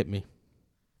 Michael? Hit me.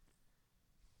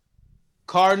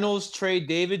 Cardinals trade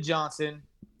David Johnson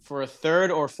for a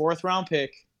 3rd or 4th round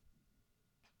pick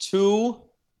to,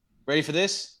 ready for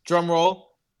this? Drum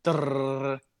roll.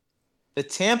 The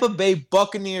Tampa Bay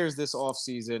Buccaneers this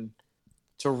offseason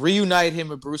to reunite him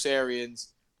with Bruce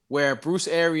Arians, where Bruce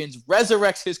Arians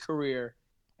resurrects his career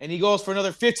and he goes for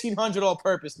another $1,500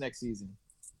 all-purpose next season.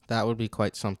 That would be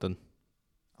quite something.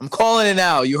 I'm calling it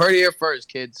now. You heard it here first,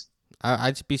 kids.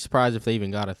 I'd be surprised if they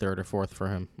even got a 3rd or 4th for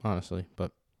him, honestly,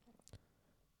 but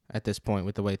at this point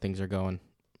with the way things are going.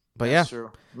 But That's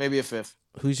true. Maybe a 5th.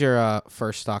 Who's your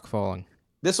first stock falling?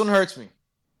 This one hurts me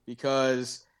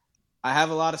because I have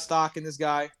a lot of stock in this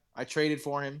guy. I traded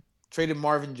for him. Traded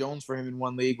Marvin Jones for him in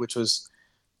one league,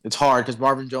 it's hard because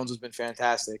Marvin Jones has been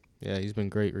fantastic. Yeah, he's been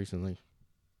great recently.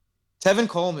 Tevin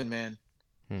Coleman, man.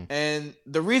 And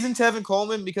the reason Tevin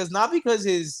Coleman, not because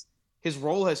his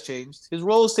role has changed. His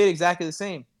role has stayed exactly the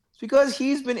same. It's because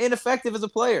he's been ineffective as a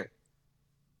player.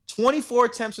 24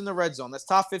 attempts in the red zone. That's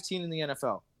top 15 in the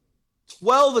NFL.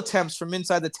 12 attempts from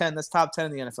inside the 10. That's top 10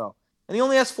 in the NFL. And he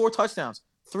only has 4 touchdowns.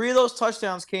 3 of those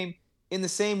touchdowns came in the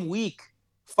same week.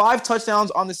 5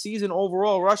 touchdowns on the season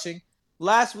overall rushing.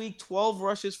 Last week, 12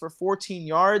 rushes for 14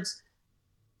 yards.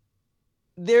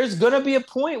 There's going to be a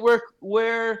point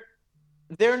where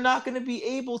they're not going to be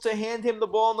able to hand him the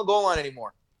ball on the goal line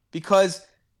anymore. Because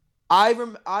I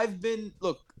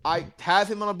have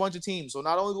him on a bunch of teams. So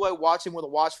not only do I watch him with a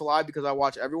watchful eye because I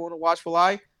watch everyone with a watchful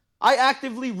eye, I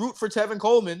actively root for Tevin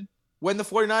Coleman when the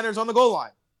 49ers are on the goal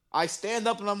line. I stand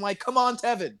up and I'm like, come on,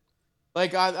 Tevin.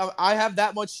 Like, I have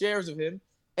that much shares of him.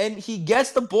 And he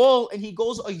gets the ball and he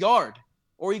goes a yard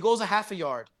or he goes a half a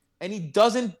yard. And he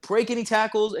doesn't break any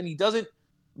tackles and he doesn't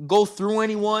go through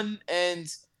anyone. And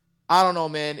I don't know,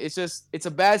 man. It's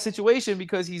a bad situation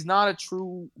because he's not a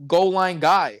true goal line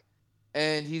guy.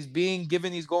 And he's being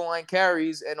given these goal line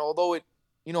carries. And although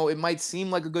it might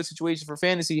seem like a good situation for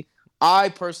fantasy, I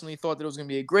personally thought that it was going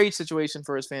to be a great situation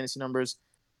for his fantasy numbers.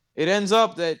 It ends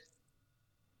up that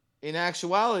in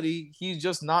actuality, he's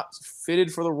just not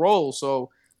fitted for the role. So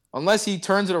unless he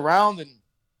turns it around and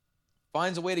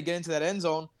finds a way to get into that end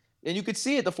zone, and you could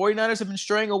see it. The 49ers have been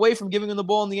straying away from giving him the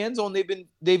ball in the end zone. They've been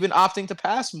opting to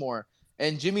pass more.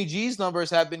 And Jimmy G's numbers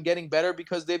have been getting better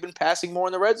because they've been passing more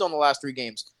in the red zone the last 3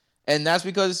 games. And that's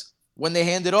because when they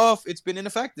hand it off, it's been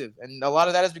ineffective. And a lot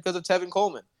of that is because of Tevin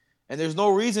Coleman. And there's no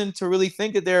reason to really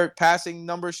think that their passing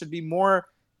numbers should be more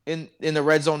in the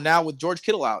red zone now with George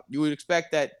Kittle out. You would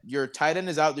expect that your tight end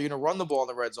is out. They're going to run the ball in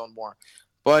the red zone more.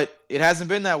 But it hasn't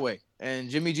been that way. And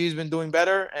Jimmy G's been doing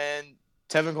better, and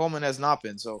Tevin Coleman has not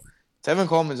been. So Tevin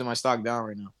Coleman's in my stock down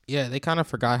right now. Yeah, they kind of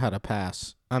forgot how to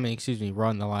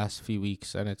run the last few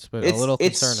weeks, and it's been a little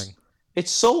concerning.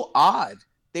 It's so odd.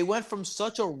 They went from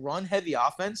such a run-heavy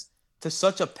offense to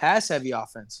such a pass-heavy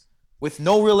offense with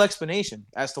no real explanation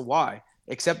as to why,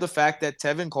 except the fact that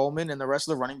Tevin Coleman and the rest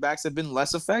of the running backs have been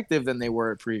less effective than they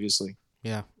were previously.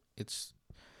 Yeah, it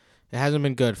hasn't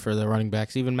been good for the running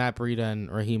backs. Even Matt Breida and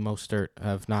Raheem Mostert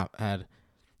have not had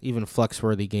even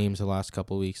flex-worthy games the last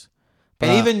couple of weeks. But,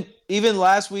 and even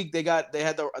last week they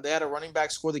had a running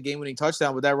back score the game-winning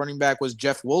touchdown, but that running back was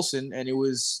Jeff Wilson, and it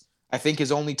was, I think,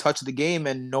 his only touch of the game,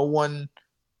 and no one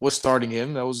was starting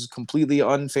him. That was completely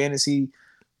unfantasy.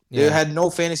 Yeah. It had no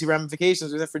fantasy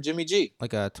ramifications except for Jimmy G.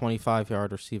 Like a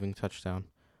 25-yard receiving touchdown.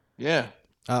 Yeah.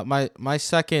 My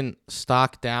second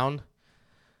stock down.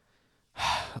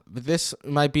 This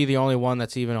might be the only one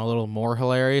that's even a little more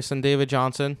hilarious than David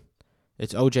Johnson.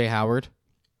 It's O.J. Howard.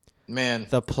 Man.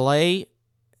 The play,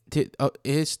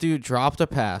 his dude dropped a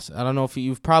pass. I don't know if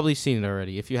you've probably seen it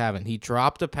already. If you haven't, he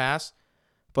dropped a pass,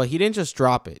 but he didn't just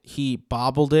drop it. He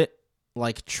bobbled it,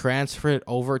 like transferred it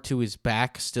over to his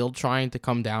back, still trying to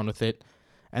come down with it,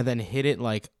 and then hit it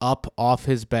like up off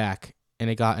his back, and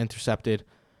it got intercepted.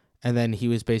 And then he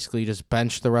was basically just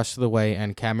benched the rest of the way,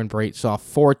 and Cameron Brate saw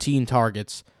 14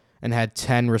 targets and had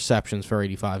 10 receptions for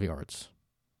 85 yards.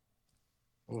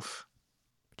 Oof.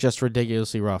 Just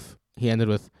ridiculously rough. He ended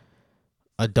with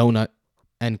a donut,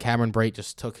 and Cameron Brate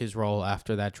just took his role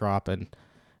after that drop. And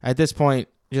at this point,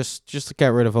 just to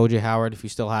get rid of O.J. Howard if you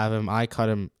still have him. I cut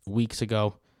him weeks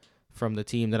ago from the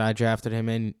team that I drafted him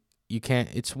in. You can't.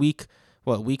 It's week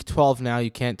 12 now. You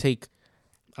can't take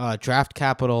draft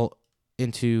capital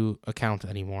into account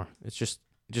anymore. It's just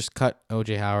cut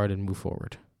O.J. Howard and move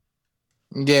forward.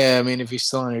 Yeah, I mean, if he's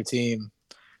still on your team,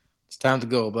 it's time to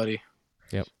go, buddy.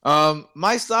 Yep.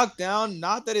 My stock down,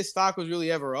 not that his stock was really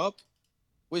ever up,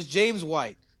 was James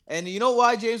White. And you know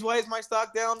why James White is my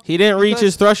stock down? He didn't reach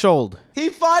his threshold. He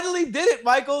finally did it,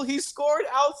 Michael. He scored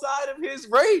outside of his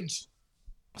range.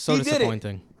 So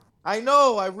disappointing. I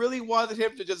know. I really wanted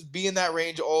him to just be in that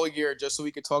range all year just so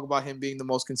we could talk about him being the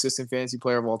most consistent fantasy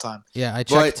player of all time. Yeah, I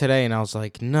checked today and I was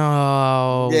like,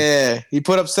 no. Yeah, he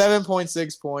put up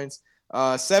 7.6 points,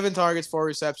 7 targets, 4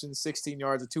 receptions, 16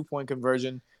 yards, a 2-point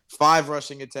conversion, 5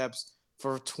 rushing attempts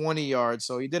for 20 yards.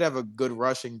 So he did have a good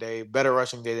rushing day, better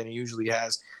rushing day than he usually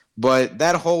has. But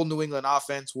that whole New England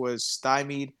offense was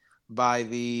stymied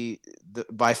by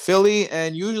by Philly,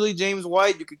 and usually James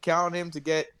White, you could count on him to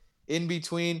get in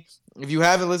between. If you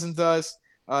haven't listened to us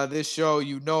this show,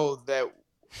 you know that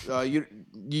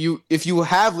if you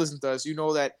have listened to us, you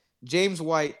know that James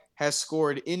White has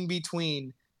scored in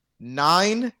between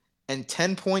 9 and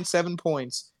 10.7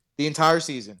 points the entire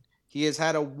season. He has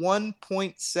had a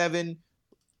 1.7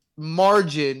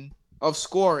 margin of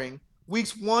scoring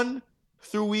weeks 1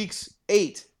 through weeks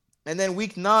 8. And then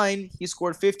week 9, he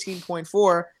scored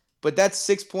 15.4, but that's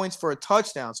 6 points for a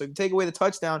touchdown. So if you take away the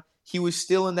touchdown, he was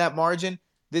still in that margin.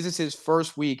 This is his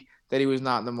first week that he was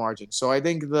not in the margin. So I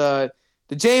think the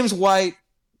James White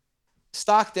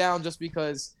stock down just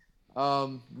because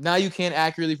now you can't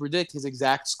accurately predict his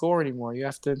exact score anymore.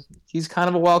 He's kind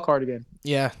of a wild card again.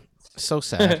 Yeah, so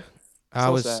sad. I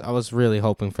was really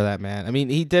hoping for that, man. I mean,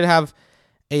 he did have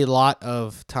a lot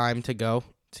of time to go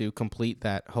to complete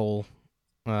that whole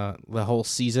the whole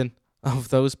season of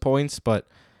those points, but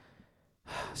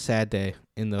sad day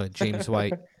in the James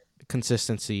White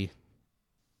consistency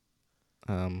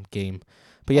game.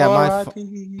 But yeah,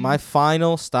 my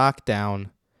final stock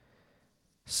down,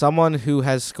 someone who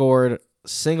has scored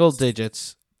single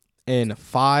digits in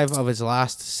 4 of his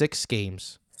last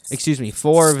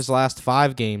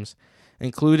 5 games,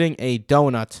 including a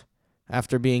donut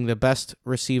after being the best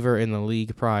receiver in the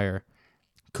league prior,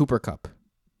 Cooper Kupp.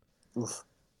 Oof.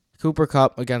 Cooper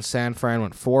Kupp against San Fran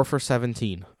went 4 for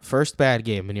 17. First bad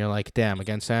game, and you're like, damn,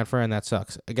 against San Fran, that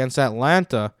sucks. Against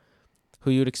Atlanta,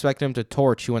 who you'd expect him to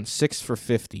torch, he went 6 for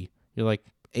 50. You're like,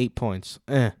 8 points.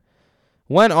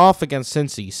 Went off against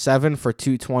Cincy, 7 for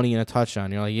 220 and a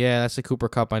touchdown. You're like, yeah, that's the Cooper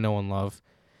Kupp I know and love.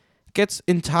 Gets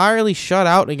entirely shut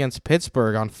out against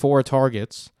Pittsburgh on 4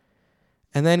 targets.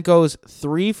 And then goes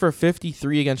 3 for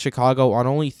 53 against Chicago on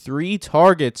only 3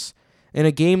 targets in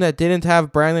a game that didn't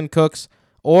have Brandon Cooks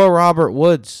or Robert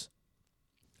Woods.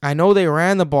 I know they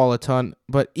ran the ball a ton,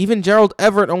 but even Gerald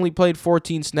Everett only played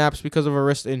 14 snaps because of a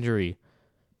wrist injury.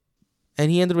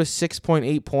 And he ended with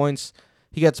 6.8 points.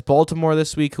 He gets Baltimore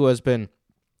this week, who has been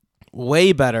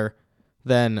way better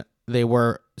than they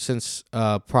were since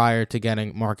prior to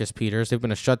getting Marcus Peters. They've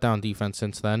been a shutdown defense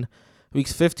since then.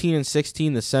 Weeks 15 and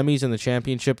 16, the semis and the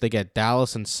championship, they get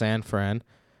Dallas and San Fran,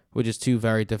 which is 2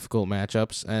 very difficult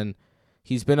matchups. And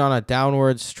he's been on a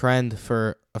downwards trend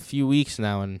for a few weeks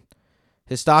now, and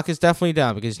his stock is definitely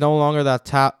down because he's no longer that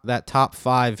top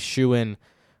 5 shoe-in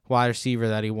wide receiver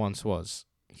that he once was.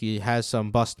 He has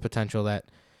some bust potential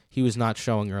that he was not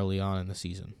showing early on in the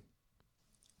season.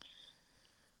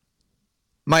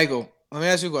 Michael, let me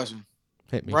ask you a question.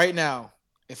 Hit me. Right now,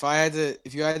 if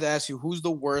you had to ask you who's the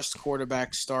worst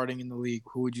quarterback starting in the league,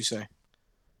 who would you say?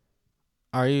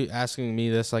 Are you asking me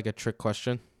this like a trick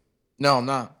question? No, I'm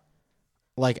not.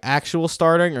 Like actual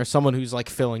starting or someone who's like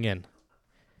filling in?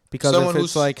 Because if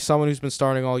it's like someone who's been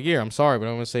starting all year, I'm sorry, but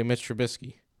I'm going to say Mitch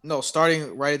Trubisky. No,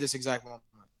 starting right at this exact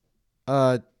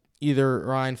moment. Either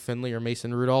Ryan Finley or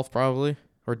Mason Rudolph, probably,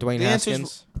 or Dwayne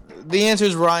Haskins. The answer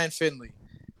is Ryan Finley.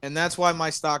 And that's why my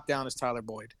stock down is Tyler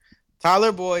Boyd.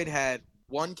 Tyler Boyd had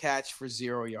 1 catch for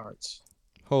 0 yards.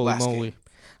 Holy moly. Game.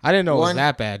 I didn't know it was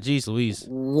that bad. Jeez Louise.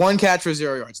 1 catch for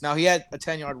 0 yards. Now, he had a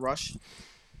 10-yard rush,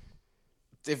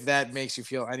 if that makes you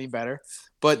feel any better.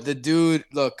 But the dude,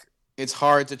 look, it's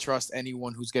hard to trust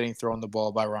anyone who's getting thrown the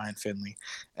ball by Ryan Finley,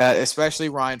 especially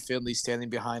Ryan Finley standing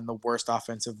behind the worst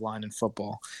offensive line in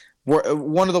football.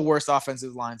 One of the worst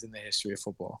offensive lines in the history of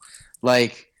football.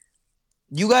 Like,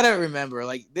 you got to remember,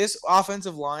 like, this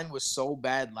offensive line was so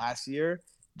bad last year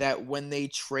that when they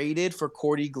traded for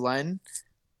Cordy Glenn,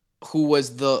 who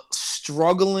was the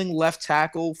struggling left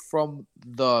tackle from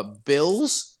the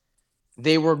Bills,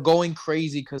 they were going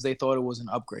crazy because they thought it was an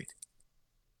upgrade.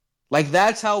 Like,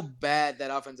 that's how bad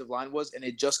that offensive line was, and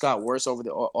it just got worse over the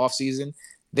offseason.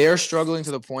 They're struggling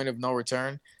to the point of no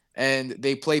return, and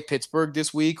they play Pittsburgh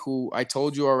this week, who I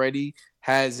told you already –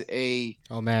 has a...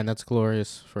 Oh, man, that's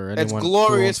glorious for anyone. It's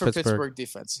glorious for Pittsburgh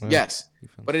defense. Yeah. Yes.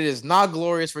 Defense. But it is not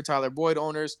glorious for Tyler Boyd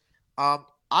owners.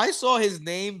 I saw his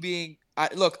name being...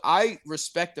 Look, I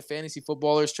respect the fantasy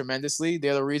footballers tremendously.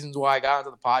 They're the reasons why I got into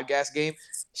the podcast game.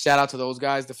 Shout out to those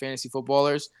guys, the fantasy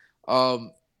footballers. And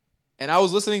I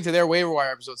was listening to their waiver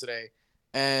wire episode today,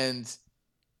 and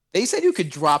they said you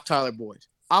could drop Tyler Boyd.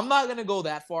 I'm not going to go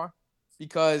that far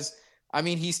because... I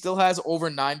mean, he still has over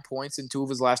 9 points in 2 of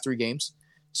his last 3 games.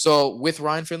 So with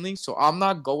Ryan Finley, so I'm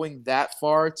not going that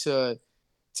far to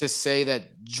say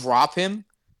that drop him,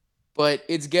 but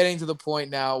it's getting to the point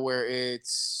now where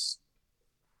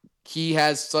he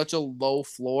has such a low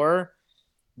floor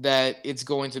that it's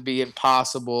going to be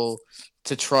impossible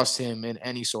to trust him in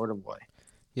any sort of way.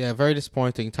 Yeah, very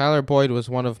disappointing. Tyler Boyd was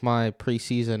one of my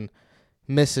preseason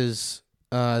misses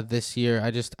this year.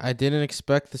 I didn't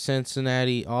expect the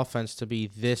Cincinnati offense to be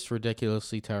this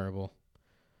ridiculously terrible.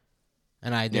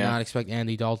 And I did not expect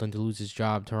Andy Dalton to lose his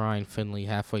job to Ryan Finley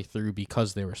halfway through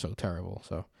because they were so terrible.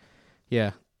 So,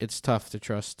 yeah, it's tough to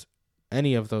trust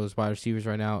any of those wide receivers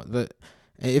right now.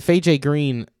 If A.J.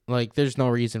 Green, like, there's no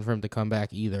reason for him to come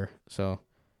back either. So,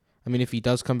 I mean, if he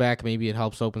does come back, maybe it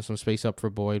helps open some space up for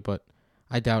Boyd, but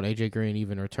I doubt A.J. Green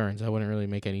even returns. That wouldn't really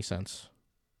make any sense.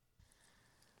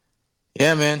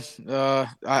 Yeah, man.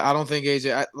 I don't think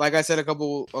AJ. Like I said a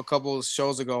couple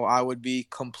shows ago, I would be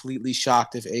completely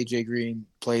shocked if AJ Green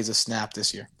plays a snap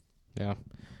this year. Yeah,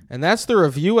 and that's the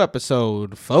review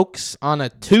episode, folks. On a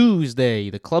Tuesday,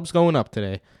 the club's going up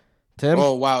today. Tim.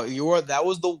 Oh wow, that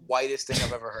was the whitest thing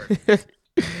I've ever heard.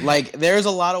 Like, there's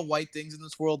a lot of white things in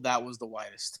this world. That was the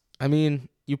whitest. I mean,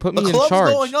 you put me in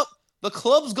charge. Going up. The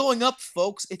club's going up,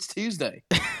 folks. It's Tuesday.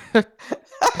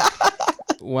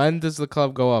 When does the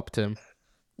club go up, Tim?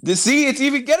 See, it's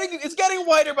getting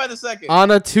whiter by the second. On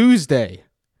a Tuesday.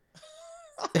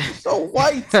 So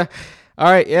white. All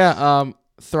right, yeah.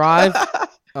 Thrive.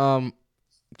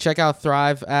 Check out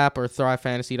Thrive app or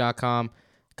thrivefantasy.com.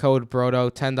 Code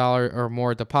BRODO, $10 or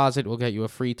more deposit will get you a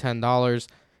free $10.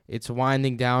 It's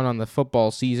winding down on the football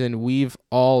season. We've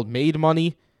all made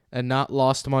money and not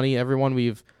lost money.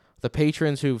 The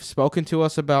patrons who've spoken to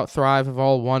us about Thrive have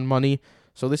all won money.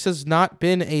 So this has not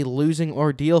been a losing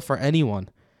ordeal for anyone.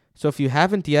 So if you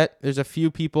haven't yet, there's a few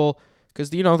people, because,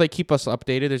 they keep us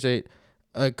updated. There's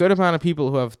a good amount of people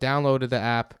who have downloaded the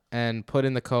app and put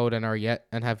in the code and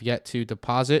have yet to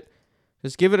deposit.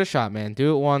 Just give it a shot, man.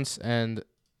 Do it once. And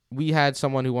we had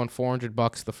someone who won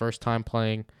 $400 the first time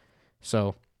playing.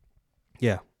 So,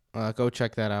 yeah, go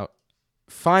check that out.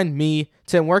 Find me.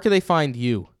 Tim, where can they find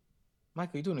you?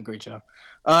 Michael, you're doing a great job.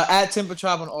 At Tim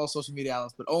Petrov on all social media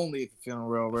outlets, but only if you're feeling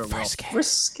real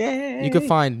risque. You can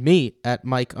find me at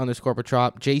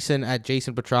Mike_Petrop, Jason at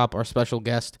Jason Petrop, our special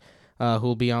guest, who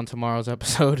will be on tomorrow's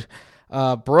episode.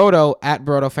 Brodo at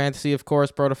Brodo Fantasy, of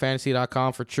course,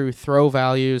 BrodoFantasy.com for true throw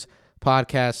values,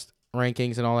 podcast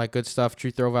rankings, and all that good stuff.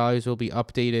 True throw values will be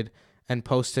updated and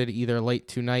posted either late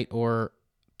tonight or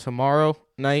tomorrow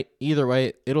night. Either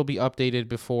way, it'll be updated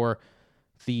before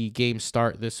the games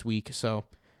start this week. So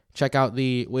check out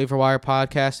the Waiver Wire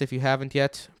podcast if you haven't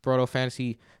yet. Brodo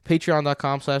Fantasy,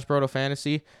 patreon.com/Brodo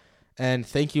Fantasy. And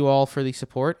thank you all for the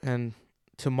support. And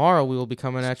tomorrow we will be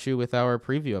coming at you with our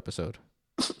preview episodes.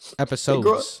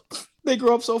 They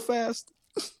grow up so fast.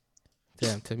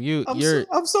 Damn, Tim,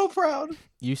 I'm so proud.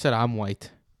 You said I'm white.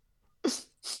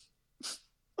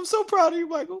 I'm so proud of you,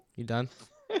 Michael. You done?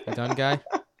 You done, guy?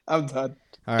 I'm done.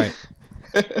 All right.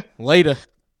 Later.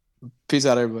 Peace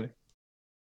out, everybody.